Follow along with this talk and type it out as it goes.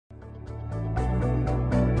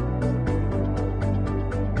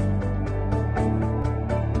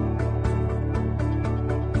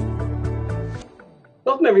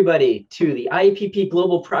Welcome, everybody, to the IAPP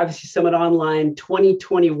Global Privacy Summit Online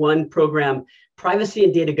 2021 program, Privacy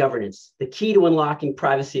and Data Governance, the key to unlocking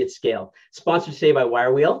privacy at scale. Sponsored today by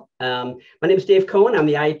Wirewheel. My name is Dave Cohen. I'm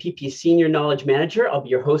the IAPP Senior Knowledge Manager. I'll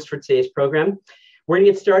be your host for today's program. We're going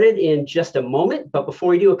to get started in just a moment, but before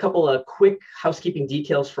we do, a couple of quick housekeeping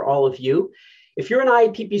details for all of you. If you're an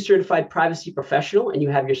IAPP certified privacy professional and you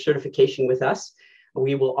have your certification with us,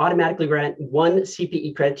 we will automatically grant 1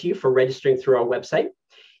 CPE credit to you for registering through our website.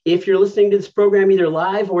 If you're listening to this program either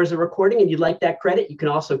live or as a recording and you'd like that credit, you can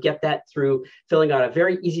also get that through filling out a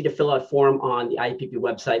very easy to fill out form on the IAPP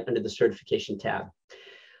website under the certification tab.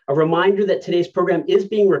 A reminder that today's program is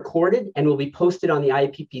being recorded and will be posted on the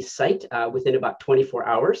IAPP site within about 24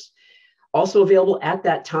 hours. Also available at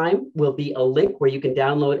that time will be a link where you can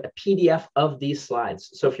download a PDF of these slides.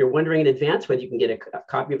 So if you're wondering in advance whether you can get a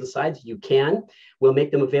copy of the slides, you can. We'll make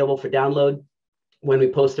them available for download when we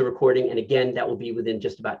post the recording. And again, that will be within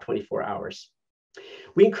just about 24 hours.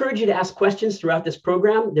 We encourage you to ask questions throughout this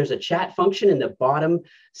program. There's a chat function in the bottom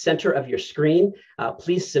center of your screen.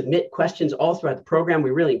 Please submit questions all throughout the program.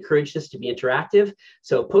 We really encourage this to be interactive.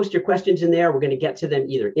 So post your questions in there. We're going to get to them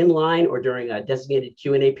either in line or during a designated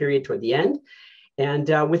Q&A period toward the end.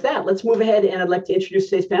 And with that, let's move ahead. And I'd like to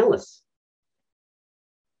introduce today's panelists.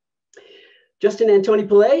 Justin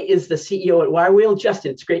Antonipillai is the CEO at Wirewheel.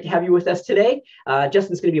 Justin, it's great to have you with us today.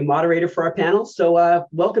 Justin's going to be a moderator for our panel. So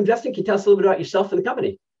welcome, Justin. Can you tell us a little bit about yourself and the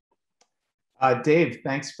company? Dave,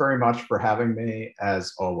 thanks very much for having me,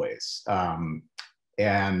 as always.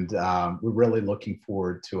 We're really looking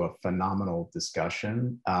forward to a phenomenal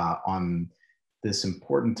discussion on this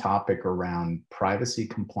important topic around privacy,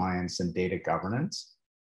 compliance, and data governance,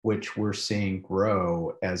 which we're seeing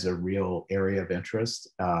grow as a real area of interest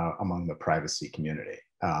among the privacy community.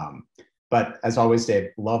 But as always, Dave,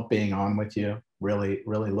 love being on with you. Really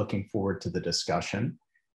looking forward to the discussion.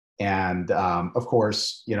 And of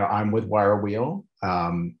course, you know, I'm with Wirewheel.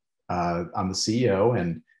 I'm the CEO,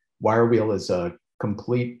 and Wirewheel is a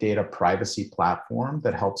complete data privacy platform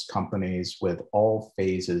that helps companies with all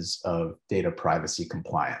phases of data privacy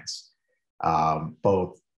compliance,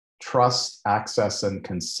 both trust, access, and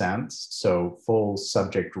consent. So full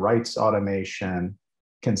subject rights automation,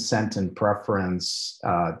 consent and preference,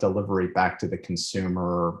 delivery back to the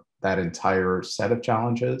consumer, that entire set of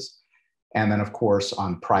challenges. And then of course,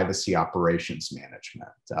 on privacy operations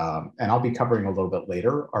management. And I'll be covering a little bit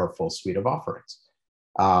later our full suite of offerings.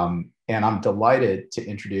 And I'm delighted to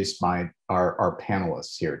introduce our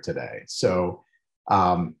panelists here today. So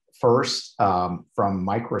first, from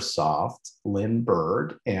Microsoft, Lynne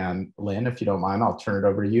Bird. And Lynne, if you don't mind, I'll turn it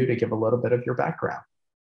over to you to give a little bit of your background.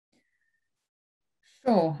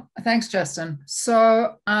 Sure. Thanks, Justin.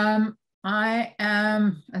 So I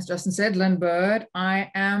am, as Justin said, Lynne Bird.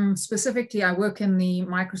 I work in the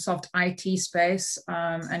Microsoft IT space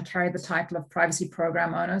and carry the title of Privacy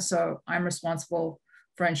Program Owner. So I'm responsible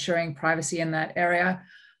for ensuring privacy in that area.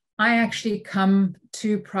 I actually come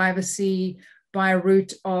to privacy by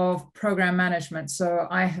route of program management. So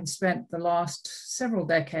I have spent the last several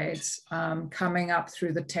decades coming up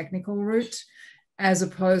through the technical route, as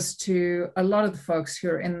opposed to a lot of the folks who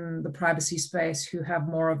are in the privacy space who have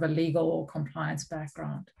more of a legal or compliance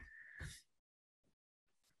background.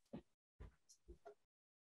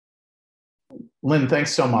 Lynne,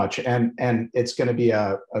 thanks so much. And it's going to be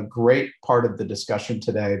a great part of the discussion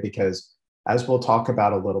today, because as we'll talk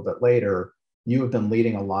about a little bit later, you have been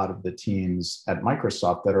leading a lot of the teams at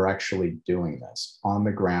Microsoft that are actually doing this on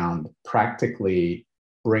the ground, practically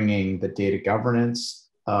bringing the data governance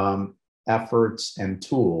efforts and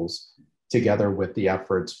tools together with the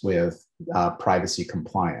efforts with privacy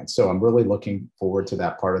compliance. So I'm really looking forward to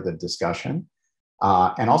that part of the discussion.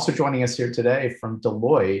 And also joining us here today from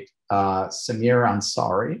Deloitte, Sameer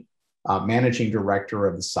Ansari, Managing Director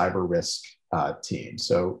of the Cyber Risk team.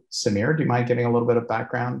 So Sameer, do you mind giving a little bit of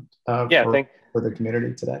background for the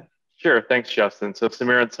community today? Sure, thanks, Justin. So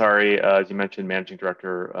Sameer Ansari, as you mentioned, Managing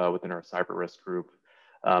Director within our Cyber Risk group.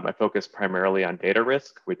 I focus primarily on data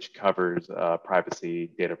risk, which covers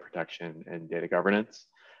privacy, data protection, and data governance.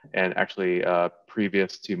 And actually,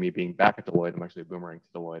 previous to me being back at Deloitte, I'm actually boomerang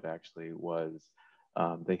to Deloitte, actually was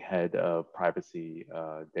the head of privacy,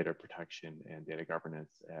 data protection, and data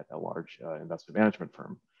governance at a large investment management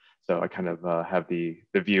firm. So I kind of have the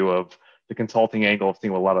view of the consulting angle of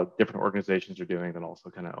seeing what a lot of different organizations are doing, and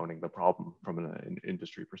also kind of owning the problem from an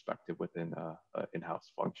industry perspective within an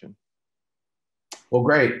in-house function. Well,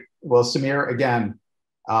 great. Well, Sameer, again,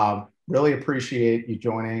 really appreciate you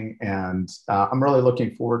joining, and I'm really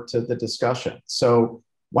looking forward to the discussion. So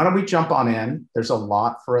why don't we jump on in? There's a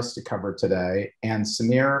lot for us to cover today. And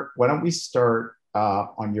Sameer, why don't we start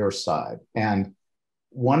on your side. And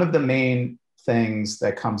one of the main things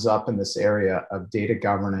that comes up in this area of data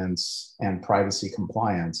governance and privacy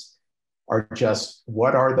compliance are just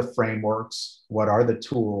what are the frameworks, what are the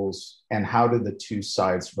tools, and how do the two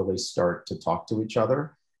sides really start to talk to each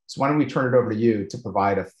other? So why don't we turn it over to you to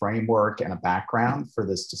provide a framework and a background for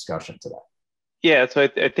this discussion today? Yeah, so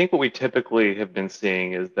I think what we typically have been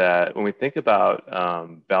seeing is that when we think about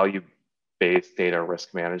value-based data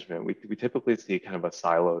risk management, we typically see kind of a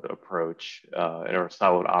siloed approach or a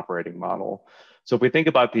siloed operating model. So if we think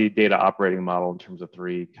about the data operating model in terms of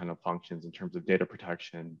three kind of functions, in terms of data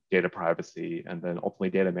protection, data privacy, and then ultimately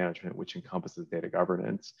data management, which encompasses data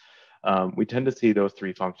governance, we tend to see those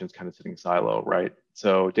three functions kind of sitting silo, right?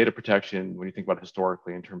 So data protection, when you think about it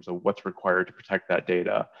historically in terms of what's required to protect that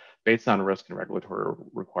data based on risk and regulatory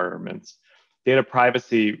requirements. Data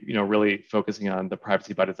privacy, really focusing on the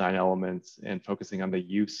privacy by design elements and focusing on the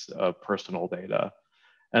use of personal data.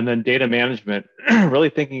 And then data management, really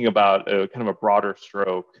thinking about kind of a broader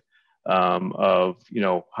stroke of,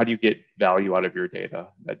 how do you get value out of your data,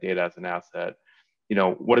 that data as an asset?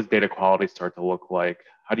 What does data quality start to look like?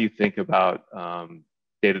 How do you think about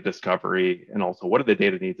data discovery? And also, what are the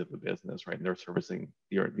data needs of the business, right? And they're servicing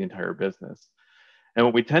the entire business. And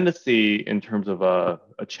what we tend to see in terms of a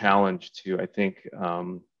challenge to, I think,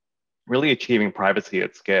 really achieving privacy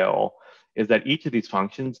at scale is that each of these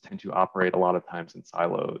functions tend to operate a lot of times in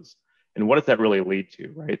silos. And what does that really lead to,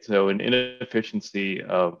 right? So an inefficiency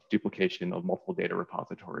of duplication of multiple data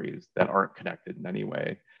repositories that aren't connected in any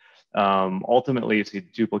way. Ultimately, you see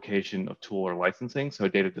duplication of tool or licensing. So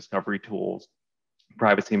data discovery tools,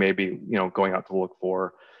 privacy may be, going out to look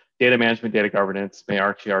for. Data management, data governance may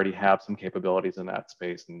actually already have some capabilities in that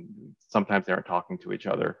space, and sometimes they aren't talking to each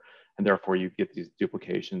other, and therefore you get these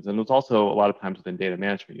duplications. And there's also a lot of times within data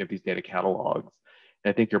management, you have these data catalogs.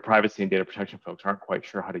 And I think your privacy and data protection folks aren't quite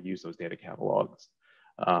sure how to use those data catalogs.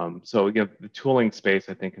 So the tooling space,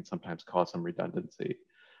 I think, can sometimes cause some redundancy.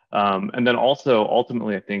 And then also,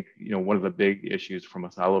 ultimately, I think, one of the big issues from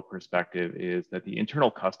a silo perspective is that the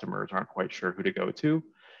internal customers aren't quite sure who to go to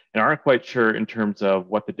and aren't quite sure in terms of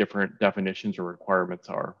what the different definitions or requirements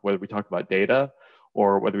are, whether we talk about data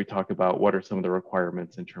or whether we talk about what are some of the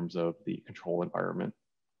requirements in terms of the control environment.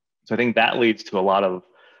 So I think that leads to a lot of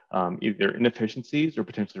either inefficiencies or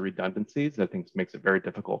potentially redundancies that I think makes it very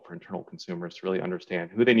difficult for internal consumers to really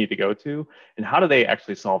understand who they need to go to and how do they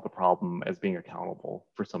actually solve the problem as being accountable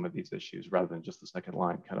for some of these issues rather than just the second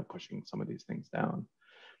line kind of pushing some of these things down.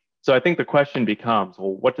 So I think the question becomes,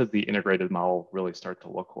 well, what does the integrated model really start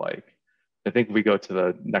to look like? I think if we go to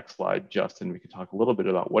the next slide, Justin, we could talk a little bit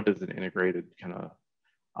about what does an integrated kind of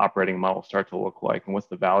operating model start to look like and what's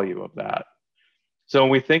the value of that? So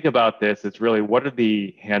when we think about this, it's really what are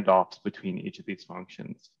the handoffs between each of these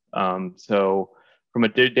functions? So from a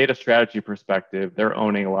data strategy perspective, they're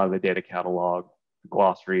owning a lot of the data catalog, the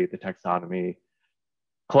glossary, the taxonomy,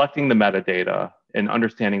 collecting the metadata and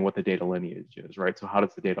understanding what the data lineage is, right? So how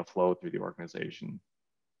does the data flow through the organization?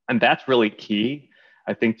 And that's really key,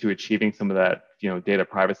 I think, to achieving some of that, data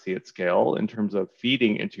privacy at scale in terms of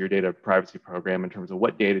feeding into your data privacy program in terms of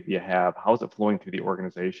what data do you have, how is it flowing through the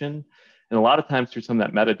organization? And a lot of times through some of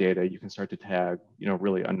that metadata, you can start to tag,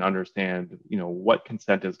 really understand, what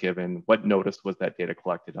consent is given, what notice was that data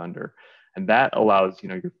collected under. And that allows,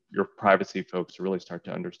 your privacy folks to really start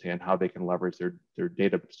to understand how they can leverage their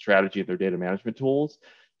data strategy, their data management tools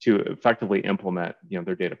to effectively implement,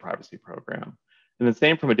 their data privacy program. And the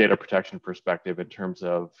same from a data protection perspective in terms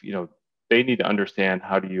of, they need to understand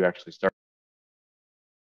how do you actually start.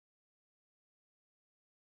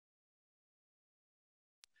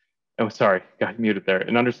 Oh, sorry, got muted there.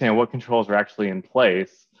 And understand what controls are actually in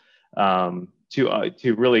place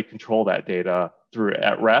to really control that data through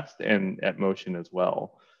at rest and at motion as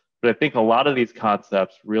well. But I think a lot of these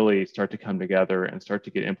concepts really start to come together and start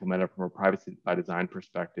to get implemented from a privacy by design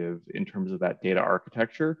perspective in terms of that data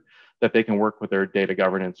architecture that they can work with their data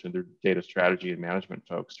governance and their data strategy and management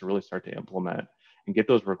folks to really start to implement and get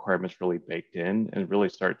those requirements really baked in and really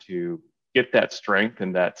start to get that strength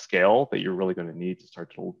and that scale that you're really going to need to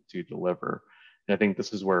start to deliver. And I think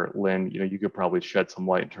this is where, Lynn, you could probably shed some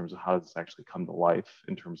light in terms of how does this actually come to life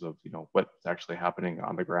in terms of, what's actually happening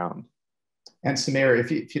on the ground. And Sameer,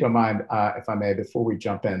 if you don't mind, if I may, before we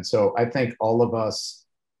jump in. So I think all of us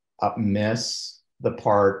miss the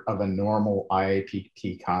part of a normal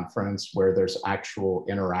IAPP conference where there's actual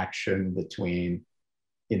interaction between,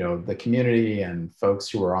 the community and folks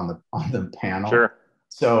who are on the panel. Sure.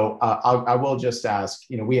 So I will just ask,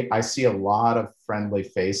 I see a lot of friendly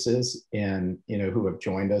faces who have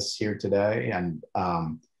joined us here today. And,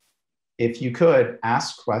 if you could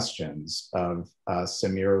ask questions of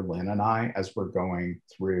Sameer, Lynne, and I as we're going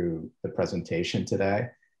through the presentation today,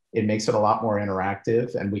 it makes it a lot more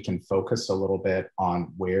interactive, and we can focus a little bit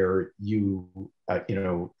on where you,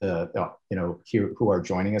 who are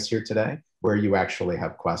joining us here today, where you actually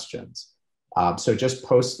have questions. So just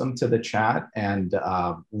post them to the chat, and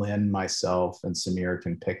Lynne, myself, and Sameer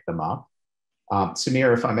can pick them up.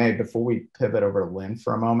 Sameer, if I may, before we pivot over to Lynne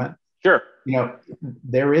for a moment. Sure.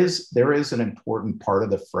 There is an important part of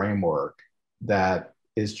the framework that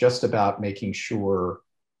is just about making sure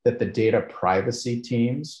that the data privacy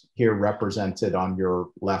teams, here represented on your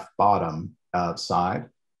left bottom side,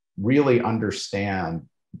 really understand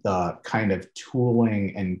the kind of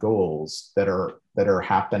tooling and goals that are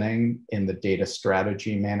happening in the data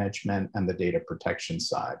strategy management and the data protection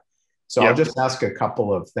side. So I'll just ask a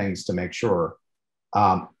couple of things to make sure.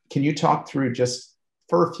 Can you talk through just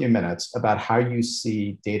for a few minutes about how you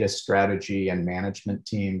see data strategy and management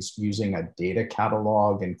teams using a data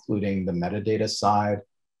catalog, including the metadata side,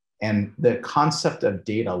 and the concept of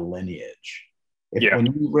data lineage?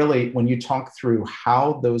 When you talk through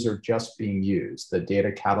how those are just being used, the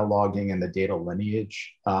data cataloging and the data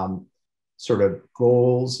lineage sort of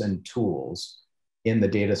goals and tools in the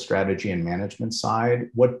data strategy and management side,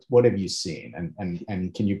 what have you seen?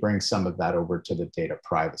 And can you bring some of that over to the data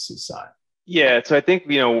privacy side? Yeah, so I think,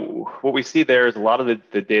 what we see there is a lot of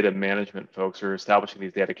the data management folks are establishing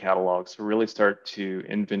these data catalogs to really start to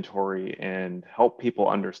inventory and help people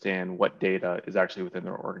understand what data is actually within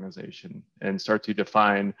their organization and start to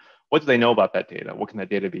define what do they know about that data? What can that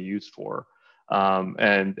data be used for?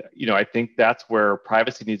 I think that's where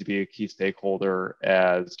privacy needs to be a key stakeholder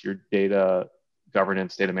as your data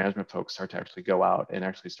governance, data management folks start to actually go out and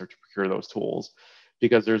actually start to procure those tools,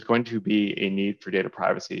 because there's going to be a need for data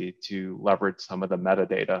privacy to leverage some of the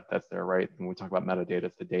metadata that's there, right? When we talk about metadata,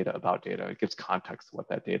 it's the data about data. It gives context to what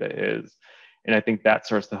that data is. And I think that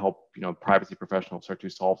starts to help, privacy professionals start to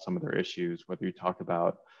solve some of their issues, whether you talk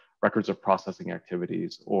about records of processing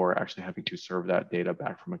activities or actually having to serve that data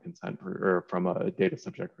back from a consent or from a data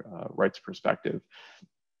subject rights perspective.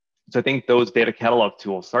 So I think those data catalog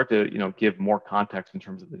tools start to, give more context in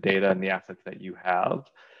terms of the data and the assets that you have.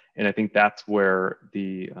 And I think that's where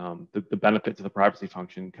the benefit to the privacy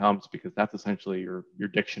function comes, because that's essentially your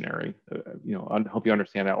dictionary, help you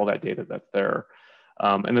understand all that data that's there.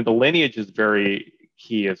 And then the lineage is very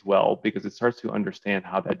key as well, because it starts to understand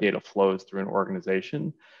how that data flows through an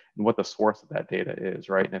organization and what the source of that data is,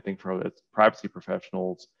 right? And I think for the privacy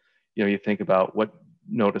professionals, you think about what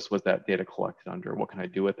notice was that data collected under, what can I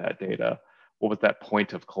do with that data? What was that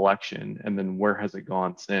point of collection? And then where has it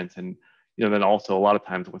gone since? And then also a lot of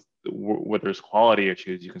times where there's quality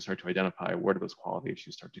issues, you can start to identify where do those quality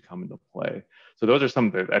issues start to come into play. So those are some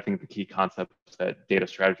of the, I think, the key concepts that data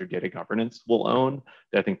strategy or data governance will own,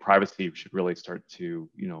 that I think privacy should really start to,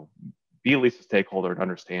 be at least a stakeholder and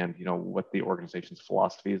understand, what the organization's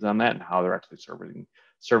philosophy is on that and how they're actually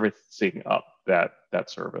servicing up that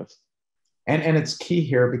service. And it's key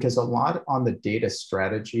here because a lot on the data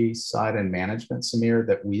strategy side and management, Sameer,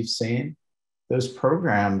 that we've seen, those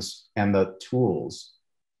programs and the tools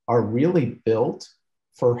are really built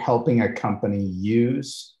for helping a company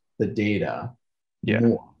use the data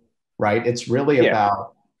more, right? It's really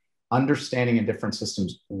about understanding in different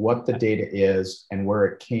systems what the data is and where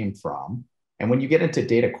it came from. And when you get into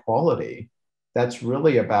data quality, that's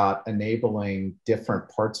really about enabling different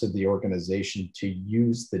parts of the organization to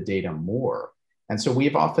use the data more. And so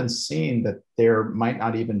we've often seen that there might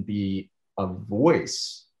not even be a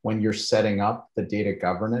voice when you're setting up the data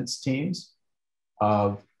governance teams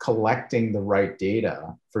of collecting the right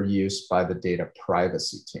data for use by the data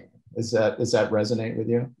privacy team. Does that resonate with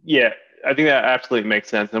you? Yeah, I think that absolutely makes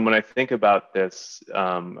sense. And when I think about this,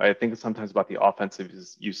 I think sometimes about the offensive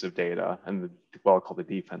use of data and what I'll call the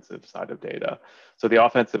defensive side of data. So the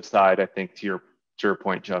offensive side, I think to your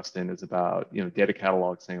point, Justin, is about data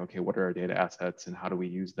catalog saying, okay, what are our data assets and how do we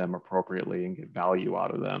use them appropriately and get value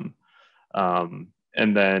out of them?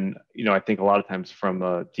 And then, I think a lot of times from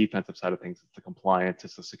a defensive side of things, it's the compliance,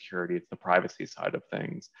 it's the security, it's the privacy side of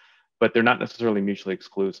things, but they're not necessarily mutually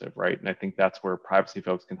exclusive, right? And I think that's where privacy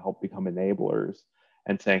folks can help become enablers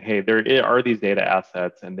and saying, hey, there are these data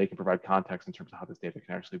assets and they can provide context in terms of how this data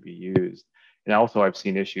can actually be used. And also I've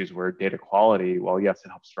seen issues where data quality, while yes, it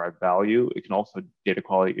helps drive value, it can also, data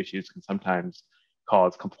quality issues can sometimes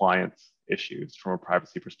cause compliance issues from a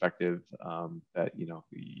privacy perspective that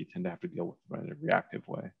you tend to have to deal with in a reactive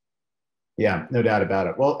way. Yeah, no doubt about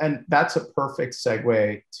it. Well, and that's a perfect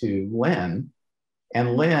segue to Lynne.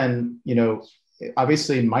 And Lynne,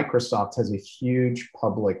 obviously Microsoft has a huge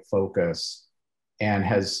public focus and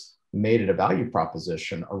has made it a value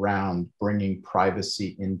proposition around bringing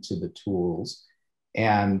privacy into the tools.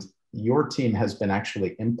 And your team has been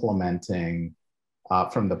actually implementing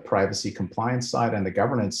from the privacy compliance side and the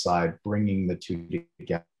governance side, bringing the two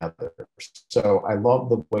together. So I love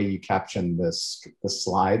the way you captioned the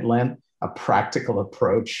slide, Lynn, a practical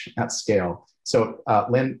approach at scale. So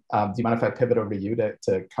Lynn, do you mind if I pivot over to you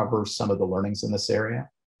to cover some of the learnings in this area?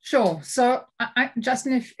 Sure. So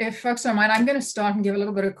Justin, if folks don't mind, I'm going to start and give a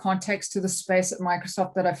little bit of context to the space at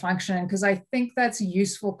Microsoft that I function in, because I think that's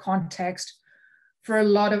useful context for a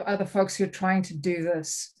lot of other folks who are trying to do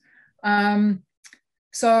this.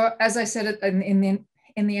 So as I said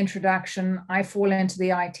in the introduction, I fall into the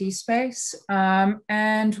IT space,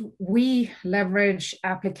 and we leverage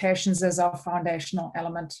applications as our foundational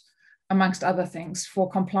element, amongst other things, for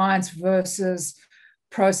compliance versus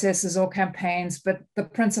processes or campaigns, but the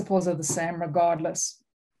principles are the same regardless.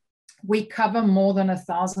 We cover more than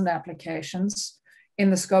 1,000 applications in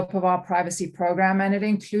the scope of our privacy program, and it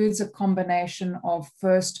includes a combination of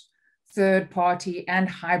first, third-party, and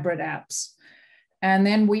hybrid apps. And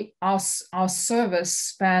then our service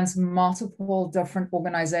spans multiple different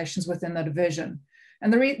organizations within the division.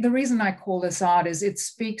 And the reason I call this out is it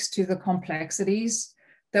speaks to the complexities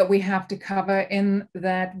that we have to cover, in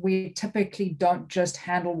that we typically don't just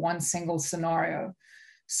handle one single scenario.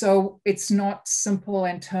 So it's not simple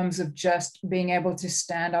in terms of just being able to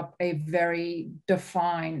stand up a very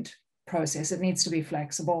defined process. It needs to be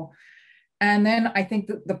flexible. And then I think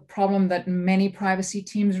that the problem that many privacy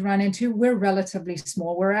teams run into, we're relatively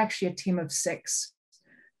small. We're actually a team of 6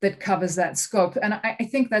 that covers that scope. And I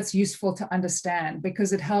think that's useful to understand,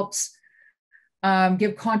 because it helps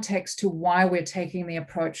give context to why we're taking the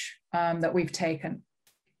approach that we've taken.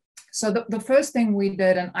 So the first thing we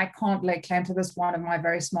did, and I can't lay claim to this, one of my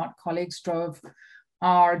very smart colleagues drove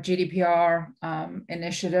our GDPR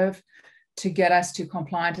initiative to get us to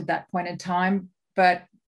compliant at that point in time, but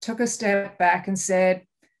took a step back and said,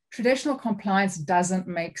 traditional compliance doesn't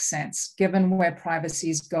make sense given where privacy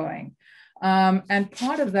is going. And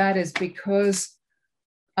part of that is because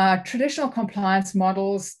traditional compliance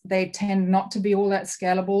models, they tend not to be all that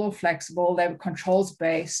scalable or flexible. They're controls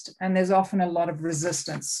based, and there's often a lot of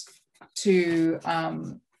resistance to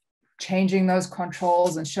changing those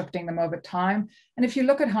controls and shifting them over time. And if you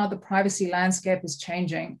look at how the privacy landscape is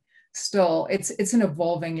changing, still, it's an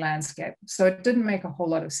evolving landscape. So it didn't make a whole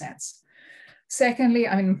lot of sense. Secondly,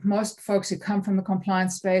 I mean, most folks who come from the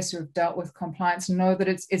compliance space, who have dealt with compliance, know that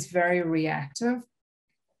it's very reactive.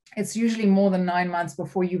 It's usually more than 9 months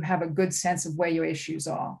before you have a good sense of where your issues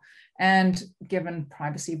are. And given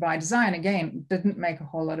privacy by design, again, didn't make a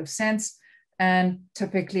whole lot of sense, and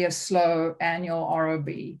typically a slow annual ROB.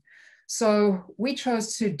 So we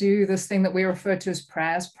chose to do this thing that we refer to as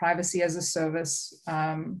PRAS, Privacy as a Service,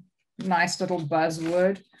 nice little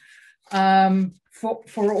buzzword,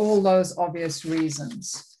 for all those obvious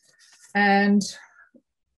reasons. And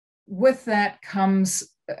with that comes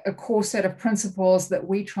a core set of principles that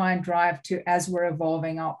we try and drive to as we're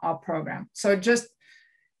evolving our program. So just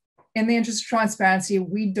in the interest of transparency,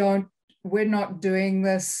 we're not doing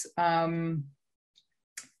this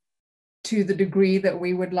to the degree that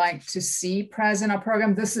we would like to see PRAS in our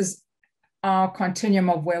program. This is our continuum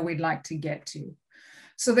of where we'd like to get to.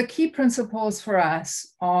 So the key principles for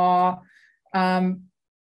us are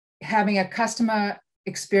having a customer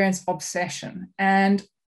experience obsession. And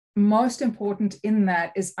most important in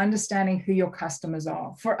that is understanding who your customers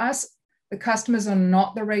are. For us, the customers are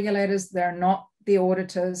not the regulators, they're not the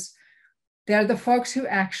auditors, they're the folks who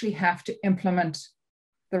actually have to implement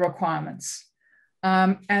the requirements.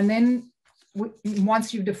 And then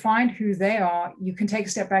once you've defined who they are, you can take a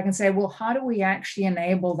step back and say, well, how do we actually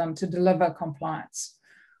enable them to deliver compliance?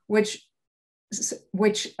 Which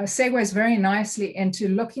segues very nicely into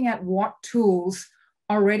looking at what tools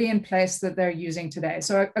are already in place that they're using today.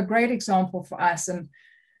 So a great example for us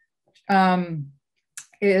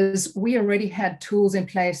is we already had tools in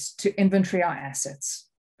place to inventory our assets.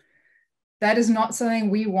 That is not something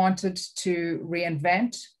we wanted to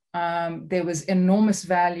reinvent. There was enormous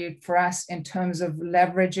value for us in terms of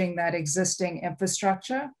leveraging that existing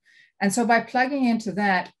infrastructure. And so by plugging into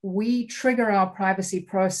that, we trigger our privacy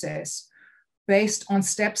process based on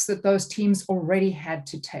steps that those teams already had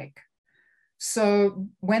to take. So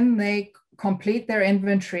when they complete their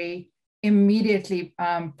inventory, immediately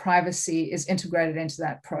privacy is integrated into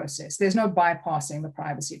that process. There's no bypassing the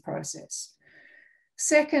privacy process.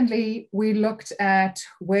 Secondly, we looked at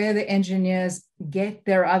where the engineers get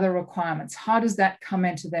their other requirements. How does that come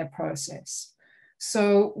into their process?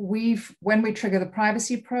 So when we trigger the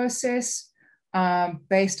privacy process,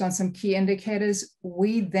 based on some key indicators,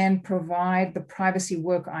 we then provide the privacy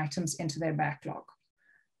work items into their backlog.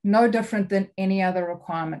 No different than any other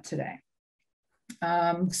requirement today.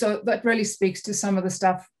 So that really speaks to some of the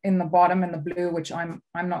stuff in the bottom in the blue, which I'm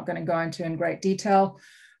not going to go into in great detail,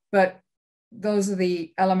 but those are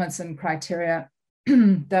the elements and criteria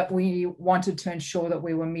that we wanted to ensure that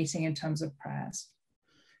we were meeting in terms of PRAS.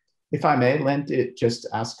 If I may, Lynne, just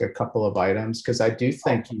ask a couple of items, because I do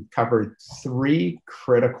think you covered 3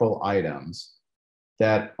 critical items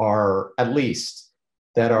that are, at least,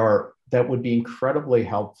 that would be incredibly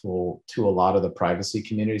helpful to a lot of the privacy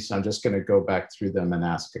community. So I'm just going to go back through them and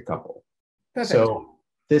ask a couple. Perfect. So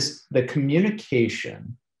the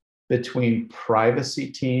communication between privacy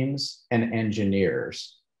teams and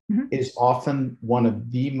engineers is often one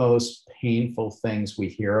of the most painful things we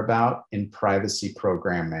hear about in privacy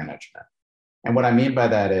program management. And what I mean by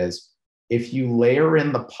that is, if you layer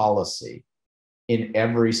in the policy in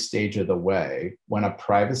every stage of the way, when a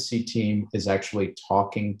privacy team is actually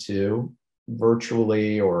talking to,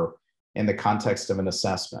 virtually or in the context of an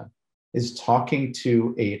assessment, is talking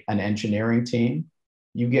to an engineering team,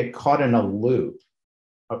 you get caught in a loop,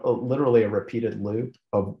 literally a repeated loop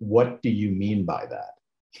of what do you mean by that?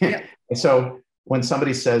 Yeah. So when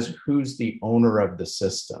somebody says, who's the owner of the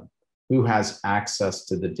system? Who has access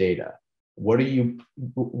to the data? Where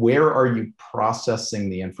are you processing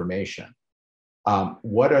the information?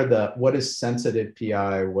 What is sensitive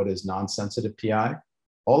PI? What is non-sensitive PI?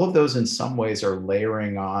 All of those in some ways are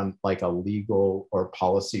layering on like a legal or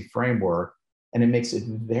policy framework, and it makes it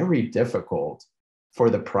very difficult for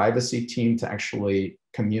the privacy team to actually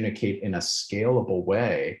communicate in a scalable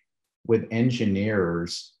way with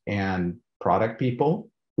engineers and product people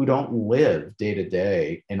who don't live day to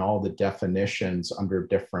day in all the definitions under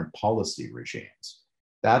different policy regimes.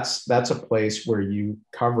 That's a place where you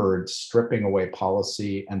covered stripping away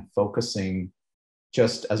policy and focusing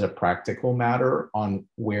just as a practical matter on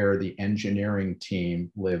where the engineering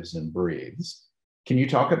team lives and breathes. Can you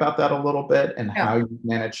talk about that a little bit and how you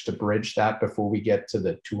managed to bridge that before we get to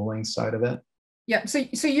the tooling side of it? Yeah,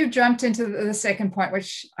 so you jumped into the second point,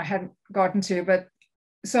 which I hadn't gotten to, but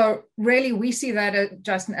so really we see that,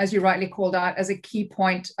 Justin, as you rightly called out, as a key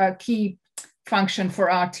point, a key function for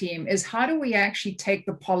our team is how do we actually take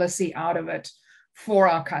the policy out of it for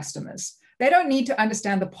our customers? They don't need to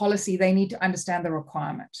understand the policy, they need to understand the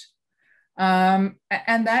requirement. And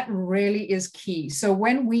that really is key. So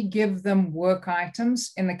when we give them work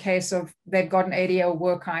items, in the case of they've got an ADO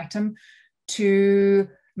work item to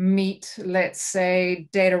meet, let's say,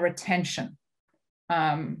 data retention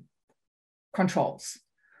controls,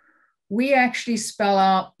 we actually spell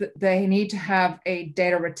out that they need to have a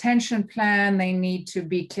data retention plan. They need to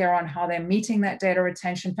be clear on how they're meeting that data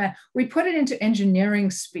retention plan. We put it into engineering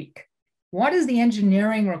speak. What is the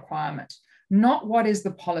engineering requirement? Not what is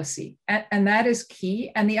the policy. And that is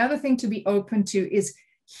key. And the other thing to be open to is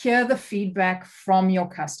hear the feedback from your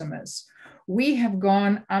customers. We have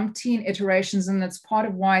gone umpteen iterations, and that's part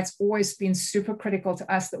of why it's always been super critical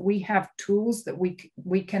to us that we have tools that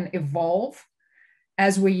we can evolve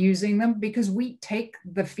as we're using them, because we take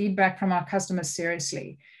the feedback from our customers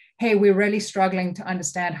seriously. Hey, we're really struggling to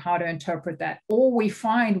understand how to interpret that. Or we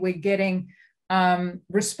find we're getting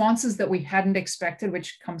responses that we hadn't expected,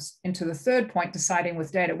 which comes into the third point, deciding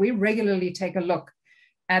with data. We regularly take a look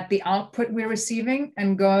at the output we're receiving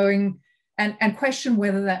and going and question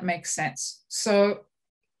whether that makes sense. So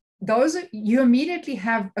you immediately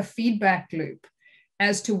have a feedback loop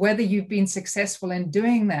as to whether you've been successful in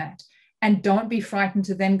doing that. And don't be frightened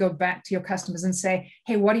to then go back to your customers and say,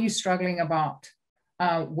 hey, what are you struggling about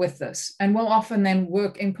with this? And we'll often then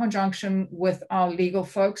work in conjunction with our legal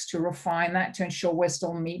folks to refine that, to ensure we're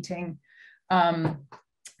still meeting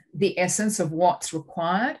the essence of what's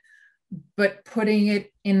required, but framing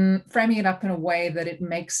it up in a way that it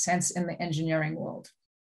makes sense in the engineering world.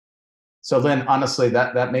 So Lynne, honestly,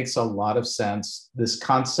 that makes a lot of sense. This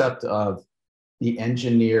concept of the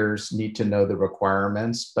engineers need to know the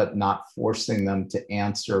requirements, but not forcing them to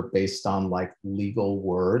answer based on like legal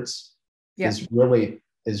words is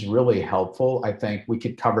really helpful. I think we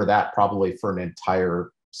could cover that probably for an entire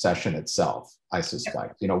session itself, I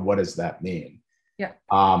suspect. You know, what does that mean? Yeah.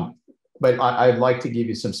 But I'd like to give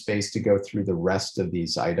you some space to go through the rest of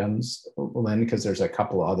these items, Lynne, because there's a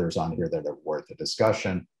couple of others on here that are worth a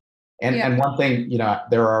discussion. And one thing, you know,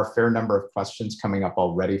 there are a fair number of questions coming up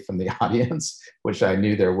already from the audience, which I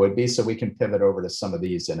knew there would be. So we can pivot over to some of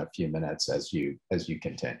these in a few minutes as you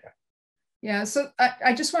continue. Yeah, so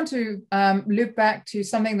I just want to loop back to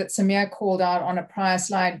something that Sameer called out on a prior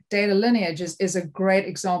slide. Data lineage is a great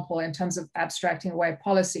example in terms of abstracting away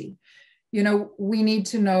policy. You know, we need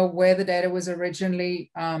to know where the data was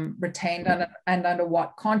originally retained and under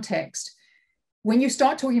what context. When you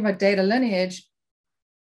start talking about data lineage,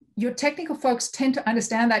 your technical folks tend to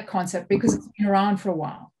understand that concept because it's been around for a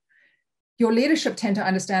while. Your leadership tend to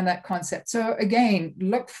understand that concept. So again,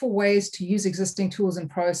 look for ways to use existing tools and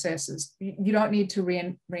processes. You don't need to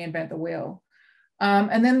reinvent the wheel.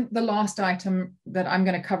 And then the last item that I'm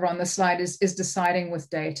going to cover on this slide is deciding with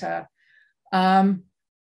data.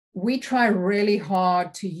 We try really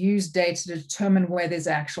hard to use data to determine where there's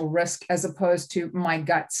actual risk as opposed to my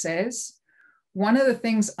gut says. One of the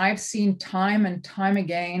things I've seen time and time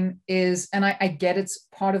again is, and I get it's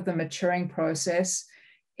part of the maturing process,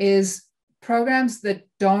 is programs that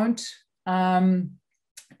don't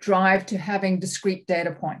drive to having discrete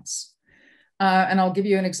data points. And I'll give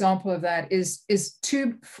you an example of that is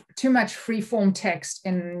too much free-form text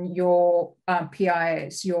in your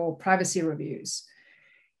PIAs, your privacy reviews.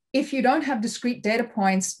 If you don't have discrete data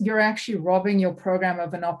points, you're actually robbing your program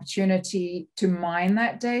of an opportunity to mine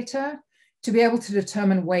that data to be able to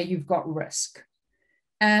determine where you've got risk.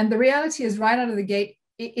 And the reality is right out of the gate,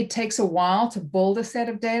 it takes a while to build a set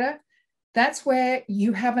of data. That's where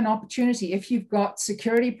you have an opportunity. If you've got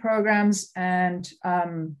security programs and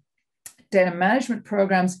data management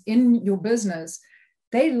programs in your business,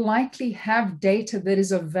 they likely have data that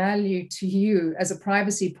is of value to you as a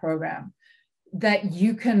privacy program that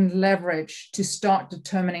you can leverage to start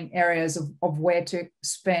determining areas of where to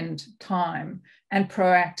spend time and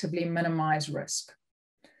proactively minimize risk.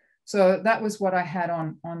 So that was what I had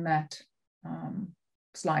on that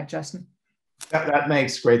slide, Justin. That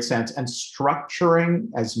makes great sense. And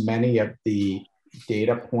structuring as many of the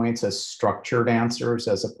data points as structured answers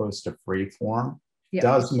as opposed to free form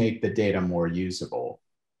does make the data more usable.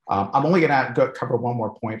 I'm only going to cover one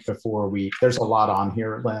more point before there's a lot on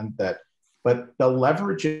here, Lynn, but the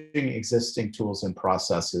leveraging existing tools and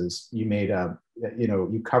processes,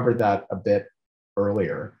 you covered that a bit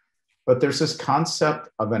earlier, but there's this concept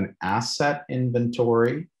of an asset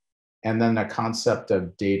inventory and then a concept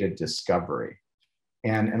of data discovery.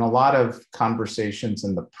 And in a lot of conversations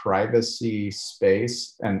in the privacy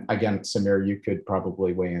space, and again, Sameer, you could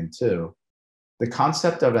probably weigh in too, the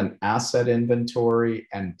concept of an asset inventory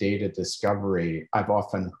and data discovery, I've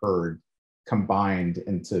often heard combined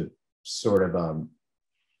into sort of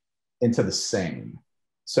into the same.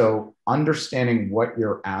 So understanding what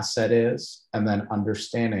your asset is and then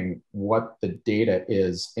understanding what the data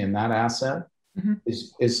is in that asset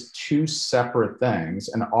is two separate things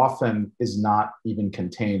and often is not even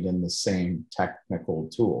contained in the same technical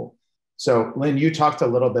tool. So Lynn, you talked a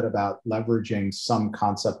little bit about leveraging some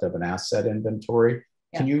concept of an asset inventory.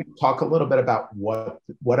 Can you talk a little bit about what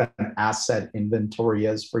an asset inventory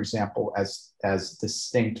is, for example, as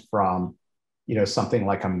distinct from something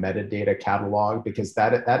like a metadata catalog, because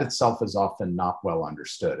that itself is often not well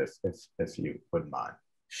understood, if you wouldn't mind.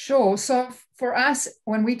 Sure. So for us,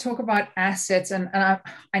 when we talk about assets, and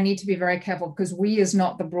I need to be very careful because we is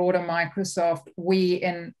not the broader Microsoft, we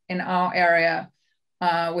in our area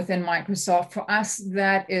within Microsoft, for us,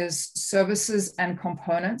 that is services and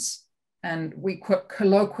components. And we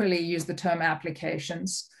colloquially use the term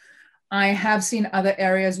applications. I have seen other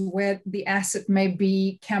areas where the asset may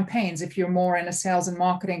be campaigns, if you're more in a sales and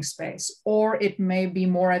marketing space, or it may be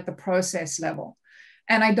more at the process level.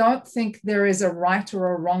 And I don't think there is a right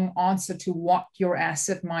or a wrong answer to what your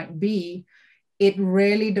asset might be. It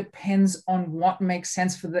really depends on what makes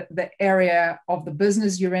sense for the area of the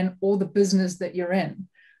business you're in or the business that you're in.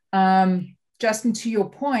 Justin, to your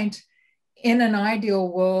point, in an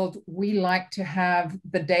ideal world, we like to have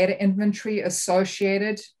the data inventory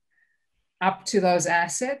associated up to those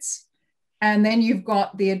assets. And then you've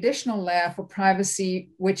got the additional layer for privacy,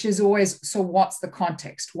 which is always, so what's the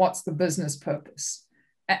context? What's the business purpose?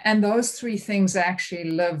 And those three things actually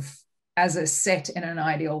live as a set in an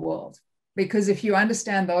ideal world. Because if you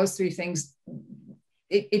understand those three things,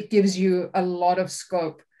 it gives you a lot of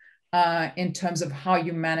scope in terms of how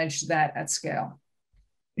you manage that at scale.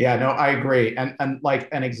 Yeah, no, I agree. And like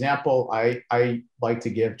an example I like to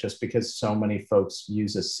give, just because so many folks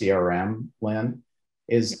use a CRM, Lynn,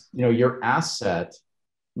 is your asset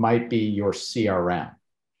might be your CRM.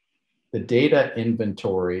 The data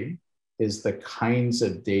inventory is the kinds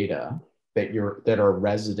of data that are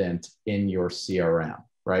resident in your CRM,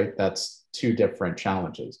 right? That's two different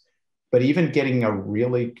challenges. But even getting a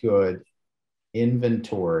really good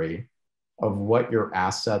inventory of what your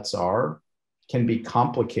assets are can be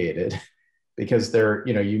complicated because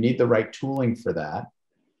you need the right tooling for that.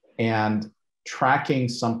 And tracking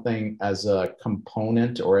something as a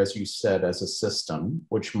component, or as you said, as a system,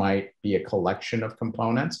 which might be a collection of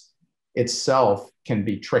components, itself can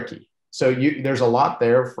be tricky. So there's a lot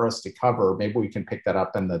there for us to cover. Maybe we can pick that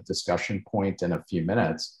up in the discussion point in a few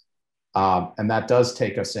minutes. And that does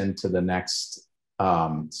take us into the next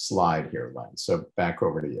slide here, Lynne. So back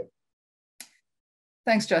over to you.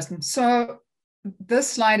 Thanks, Justin. So this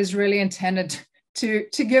slide is really intended to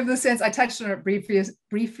give the sense, I touched on it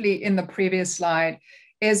briefly in the previous slide,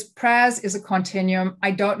 is PRAS is a continuum.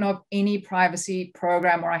 I don't know of any privacy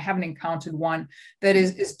program, or I haven't encountered one, that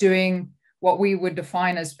is doing what we would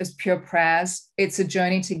define as pure PRAS. It's a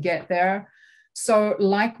journey to get there. So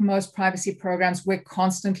like most privacy programs, we're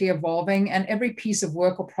constantly evolving, and every piece of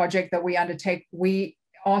work or project that we undertake, we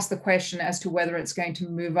ask the question as to whether it's going to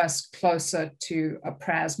move us closer to a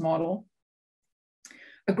PRAS model.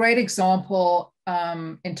 A great example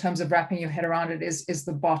in terms of wrapping your head around it is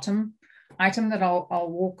the bottom item that I'll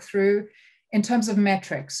walk through in terms of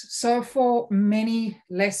metrics. So for many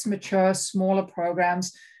less mature, smaller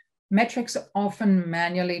programs, metrics are often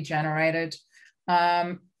manually generated.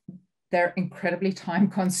 They're incredibly time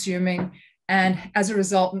consuming. And as a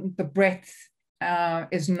result, the breadth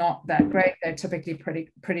is not that great. They're typically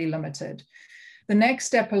pretty limited. The next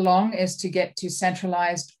step along is to get to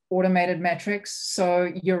centralized automated metrics.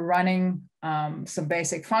 So you're running some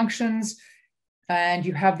basic functions, and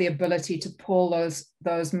you have the ability to pull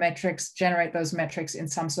those metrics, generate those metrics in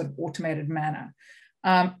some sort of automated manner.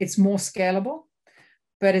 It's more scalable,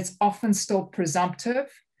 but it's often still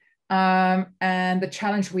presumptive. And the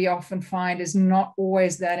challenge we often find is not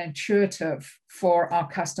always that intuitive for our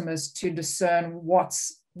customers to discern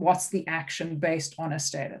what's the action based on a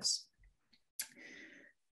status.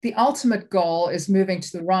 The ultimate goal is moving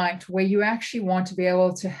to the right, where you actually want to be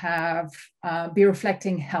able to have, be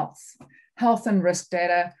reflecting health and risk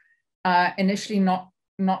data, initially not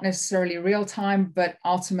necessarily real time, but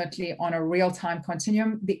ultimately on a real time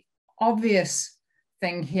continuum. The obvious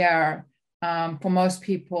thing here for most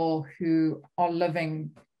people who are living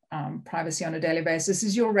privacy on a daily basis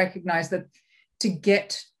is you'll recognize that to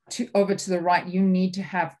get over to the right, you need to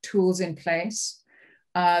have tools in place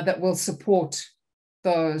that will support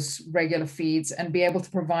those regular feeds and be able to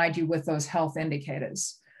provide you with those health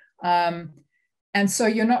indicators. And so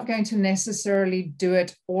you're not going to necessarily do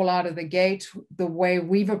it all out of the gate. The way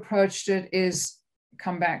we've approached it is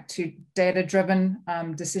come back to data-driven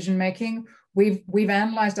decision-making. We've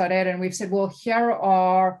analyzed our data and we've said, well, here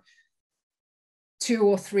are 2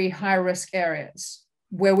 or 3 high-risk areas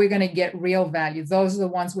where we're going to get real value. Those are the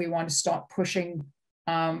ones we want to start pushing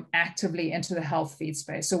actively into the health feed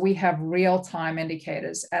space. So we have real-time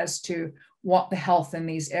indicators as to what the health in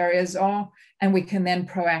these areas are, and we can then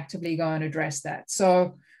proactively go and address that.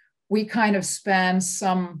 So we kind of span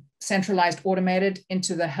some centralized automated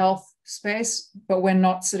into the health space, but we're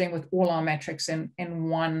not sitting with all our metrics in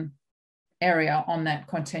one area on that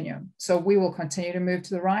continuum. So we will continue to move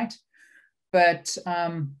to the right. But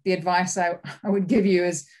the advice I would give you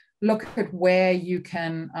is look at where you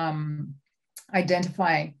can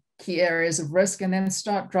identify key areas of risk and then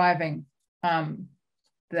start driving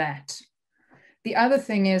that. The other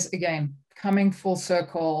thing is, again, coming full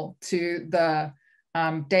circle to the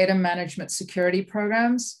data management security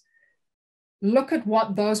programs. Look at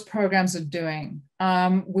what those programs are doing.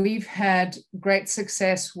 We've had great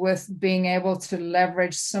success with being able to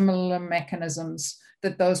leverage similar mechanisms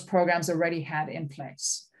that those programs already had in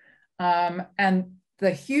place. And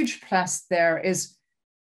the huge plus there is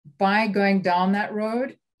by going down that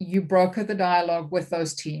road, you broker the dialogue with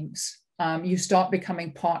those teams. You start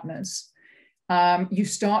becoming partners. You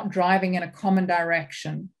start driving in a common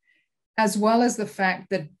direction, as well as the fact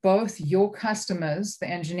that both your customers, the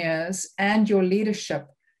engineers, and your leadership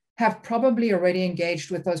have probably already engaged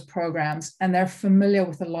with those programs and they're familiar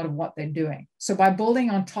with a lot of what they're doing. So by building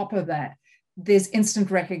on top of that, there's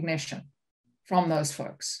instant recognition from those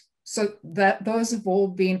folks. So that those have all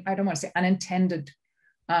been, I don't want to say unintended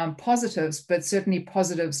positives, but certainly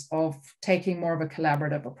positives of taking more of a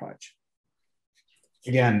collaborative approach.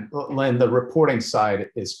 Again, Lynne, the reporting side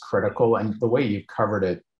is critical, and the way you covered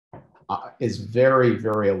it is very,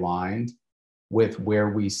 very aligned with where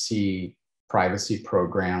we see privacy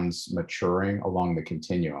programs maturing along the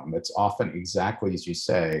continuum. It's often exactly as you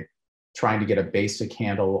say, trying to get a basic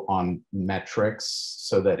handle on metrics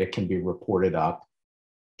so that it can be reported up,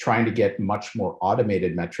 trying to get much more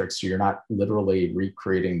automated metrics so you're not literally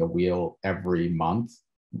recreating the wheel every month,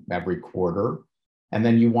 every quarter. And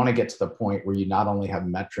then you want to get to the point where you not only have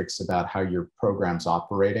metrics about how your program's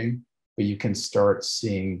operating, but you can start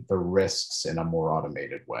seeing the risks in a more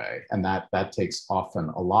automated way. And that takes often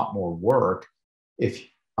a lot more work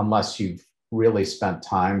unless you've really spent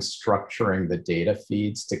time structuring the data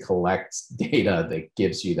feeds to collect data that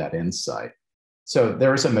gives you that insight. So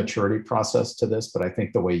there's a maturity process to this, but I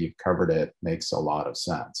think the way you've covered it makes a lot of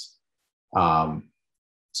sense.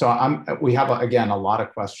 So we have, again, a lot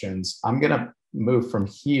of questions. I'm going to move from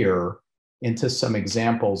here into some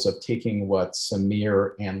examples of taking what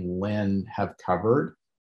Sameer and Lynne have covered.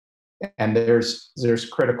 And there's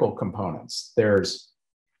critical components. There's,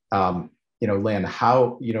 Lynne,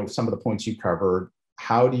 how, some of the points you covered,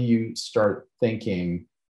 how do you start thinking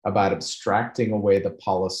about abstracting away the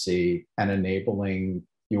policy and enabling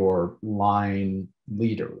your line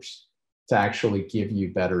leaders to actually give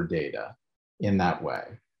you better data in that way?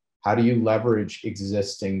 How do you leverage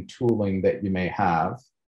existing tooling that you may have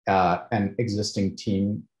and existing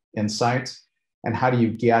team insights? And how do you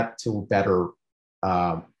get to better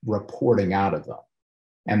reporting out of them?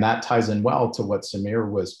 And that ties in well to what Sameer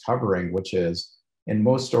was covering, which is in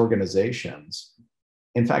most organizations,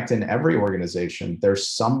 in fact, in every organization, there's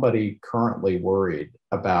somebody currently worried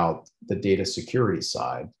about the data security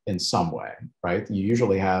side in some way, right? You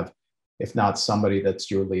usually have, if not somebody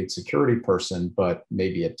that's your lead security person, but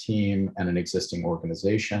maybe a team and an existing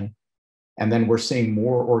organization. And then we're seeing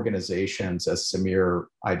more organizations, as Sameer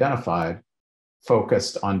identified,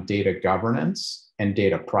 focused on data governance and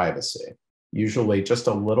data privacy, usually just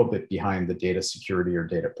a little bit behind the data security or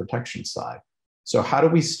data protection side. So how do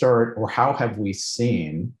we start, or how have we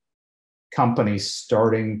seen companies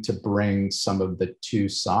starting to bring some of the two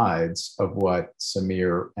sides of what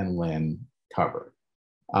Sameer and Lynne covered?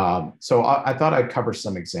 So I thought I'd cover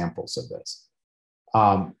some examples of this.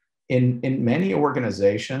 In many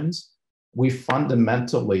organizations, we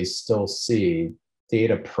fundamentally still see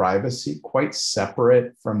data privacy quite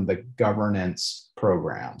separate from the governance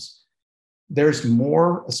programs. There's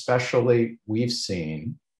more, especially we've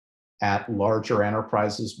seen at larger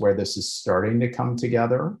enterprises where this is starting to come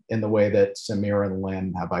together in the way that Sameer and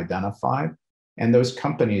Lynne have identified. And those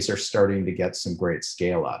companies are starting to get some great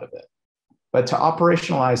scale out of it. But to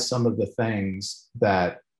operationalize some of the things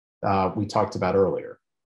that we talked about earlier,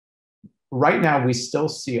 right now we still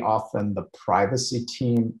see often the privacy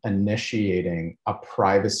team initiating a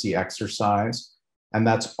privacy exercise. And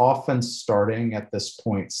that's often starting at this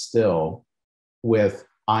point still with,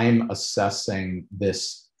 I'm assessing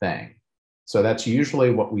this thing. So that's usually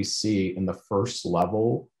what we see in the first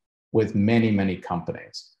level with many, many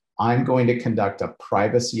companies. I'm going to conduct a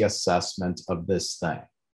privacy assessment of this thing.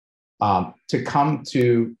 To come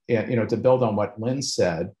to, to build on what Lynne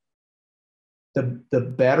said,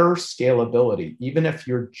 the better scalability, even if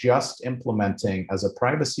you're just implementing as a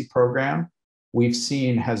privacy program, we've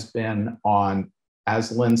seen has been on,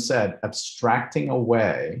 as Lynne said, abstracting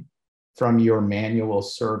away from your manual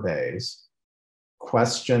surveys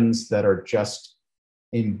questions that are just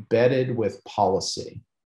embedded with policy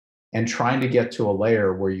and trying to get to a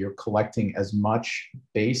layer where you're collecting as much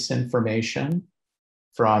base information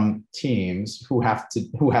from teams who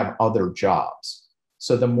have other jobs.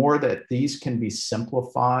 So the more that these can be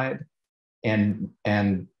simplified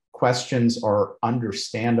and questions are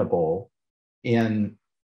understandable in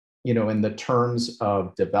the terms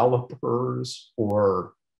of developers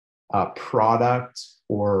or product,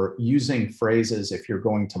 or using phrases if you're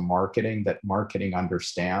going to marketing that marketing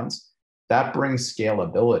understands, that brings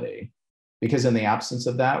scalability. Because in the absence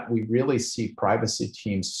of that, we really see privacy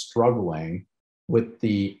teams struggling with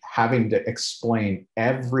the having to explain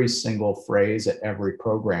every single phrase at every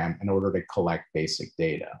program in order to collect basic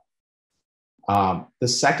data. The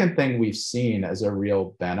second thing we've seen as a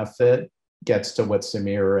real benefit gets to what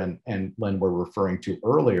Sameer and Lynne were referring to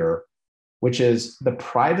earlier, which is the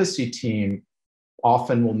privacy team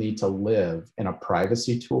often will need to live in a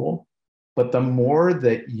privacy tool. But the more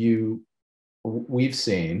that we've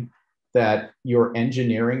seen that your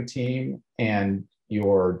engineering team and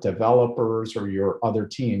your developers or your other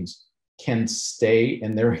teams can stay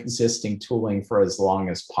in their existing tooling for as long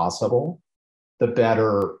as possible, the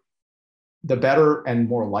better and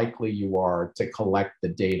more likely you are to collect the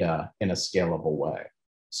data in a scalable way.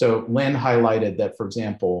 So Lynne highlighted that, for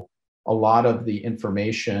example, a lot of the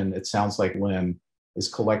information, it sounds like Lynne, is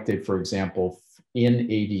collected, for example, in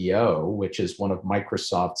ADO, which is one of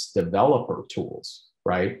Microsoft's developer tools,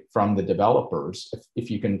 right? From the developers. If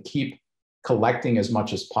you can keep collecting as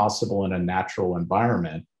much as possible in a natural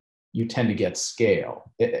environment, you tend to get scale.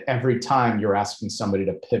 Every time you're asking somebody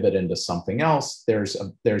to pivot into something else, there's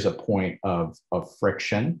a point of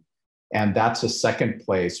friction. And that's a second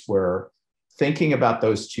place where thinking about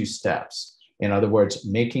those two steps, in other words,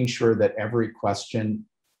 making sure that every question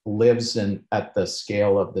lives at the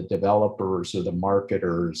scale of the developers or the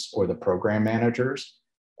marketers or the program managers,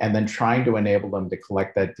 and then trying to enable them to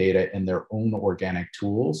collect that data in their own organic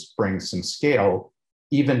tools brings some scale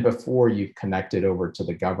even before you've connected over to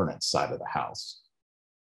the governance side of the house.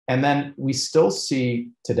 And then we still see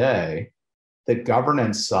today the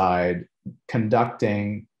governance side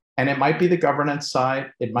conducting, and it might be the governance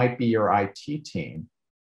side, it might be your IT team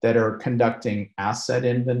that are conducting asset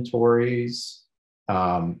inventories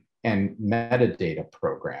and metadata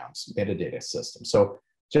programs, metadata systems. So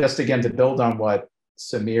just again, to build on what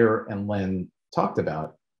Sameer and Lynne talked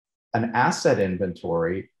about, an asset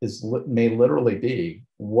inventory may literally be,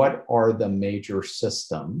 what are the major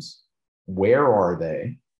systems? Where are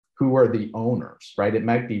they? Who are the owners, right? It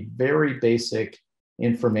might be very basic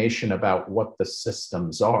information about what the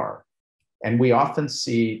systems are. And we often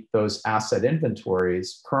see those asset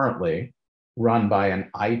inventories currently run by an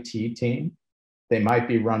IT team. They might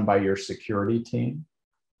be run by your security team.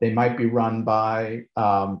 They might be run by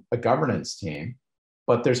a governance team.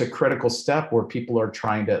 But there's a critical step where people are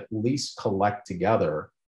trying to at least collect together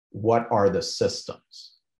what are the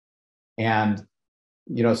systems. And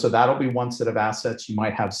so that'll be one set of assets you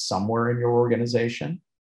might have somewhere in your organization.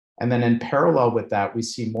 And then in parallel with that, we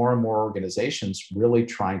see more and more organizations really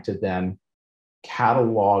trying to then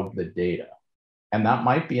catalog the data. And that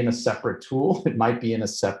might be in a separate tool. It might be in a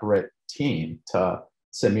separate team, to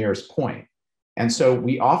Sameer's point. And so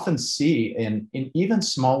we often see in even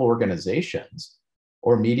small organizations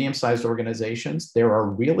or medium-sized organizations, there are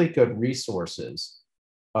really good resources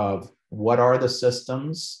of what are the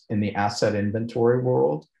systems in the asset inventory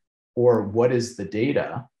world, or what is the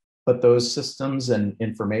data. But those systems and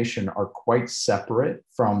information are quite separate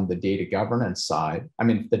from the data governance side,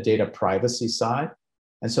 the data privacy side.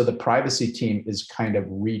 And so the privacy team is kind of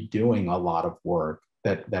redoing a lot of work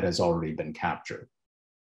that has already been captured.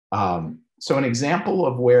 So an example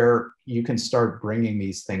of where you can start bringing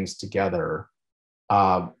these things together,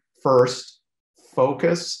 first,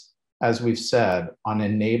 focus, as we've said, on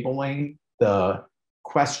enabling the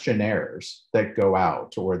questionnaires that go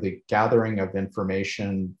out, or the gathering of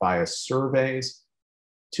information via surveys,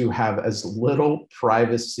 to have as little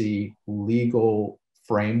privacy legal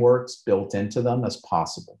frameworks built into them as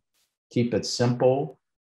possible. Keep it simple,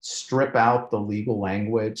 strip out the legal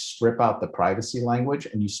language, strip out the privacy language,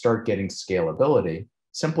 and you start getting scalability,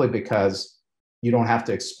 simply because you don't have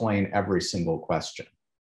to explain every single question.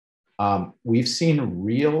 We've seen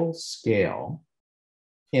real scale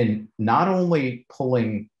in not only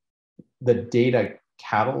pulling the data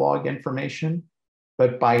catalog information,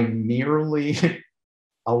 but by merely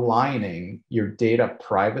aligning your data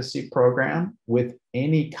privacy program with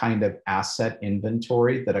any kind of asset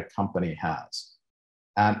inventory that a company has.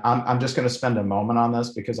 And I'm just going to spend a moment on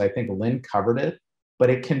this because I think Lynne covered it, but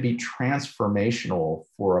it can be transformational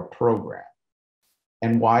for a program.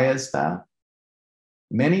 And why is that?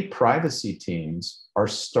 Many privacy teams are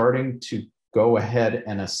starting to go ahead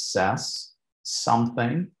and assess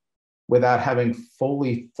something without having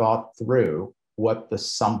fully thought through what the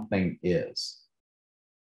something is.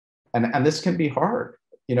 And this can be hard.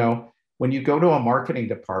 When you go to a marketing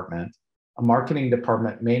department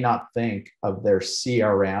may not think of their